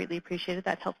would be greatly appreciated.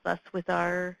 That helps us with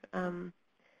our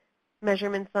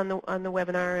measurements on the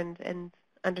webinar and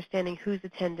understanding who's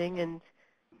attending and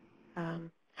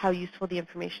how useful the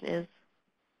information is.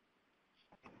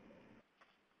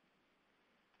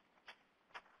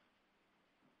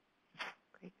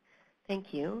 Great,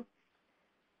 thank you.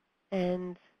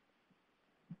 And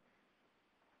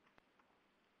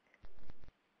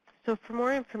so for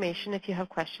more information, if you have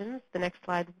questions, the next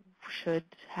slide should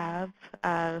have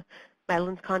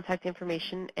Madeline's contact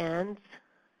information and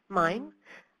mine.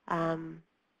 Oh,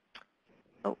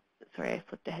 sorry, I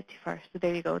flipped ahead too far. So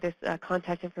there you go. There's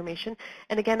contact information.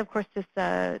 And again, of course, this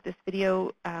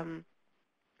video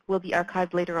will be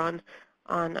archived later on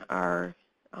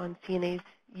CNA's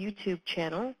YouTube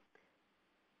channel.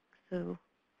 So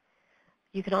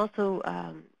you can also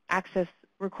access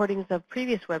recordings of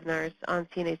previous webinars on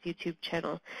CNA's YouTube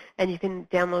channel, and you can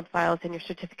download files and your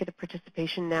certificate of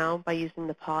participation now by using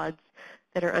the pods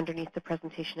that are underneath the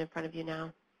presentation in front of you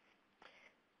now.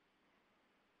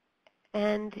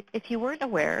 And if you weren't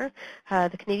aware,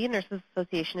 the Canadian Nurses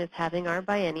Association is having our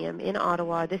biennium in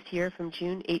Ottawa this year from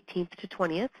June 18th to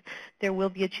 20th. There will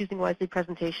be a Choosing Wisely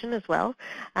presentation as well,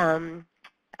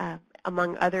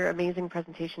 among other amazing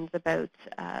presentations about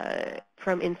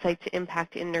from insight to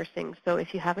impact in nursing. So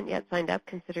if you haven't yet signed up,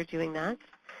 consider doing that.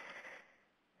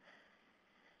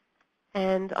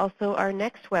 And also our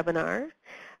next webinar,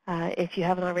 if you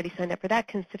haven't already signed up for that,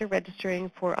 consider registering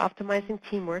for Optimizing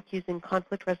Teamwork Using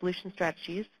Conflict Resolution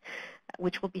Strategies,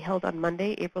 which will be held on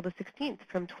Monday, April the 16th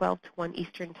from 12 to 1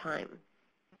 Eastern Time.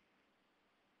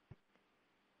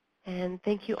 And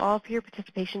thank you all for your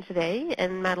participation today.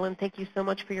 And Madeline, thank you so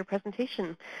much for your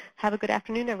presentation. Have a good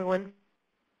afternoon, everyone.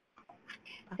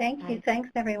 Thank you. Thanks,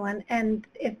 everyone. And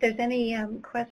if there's any questions,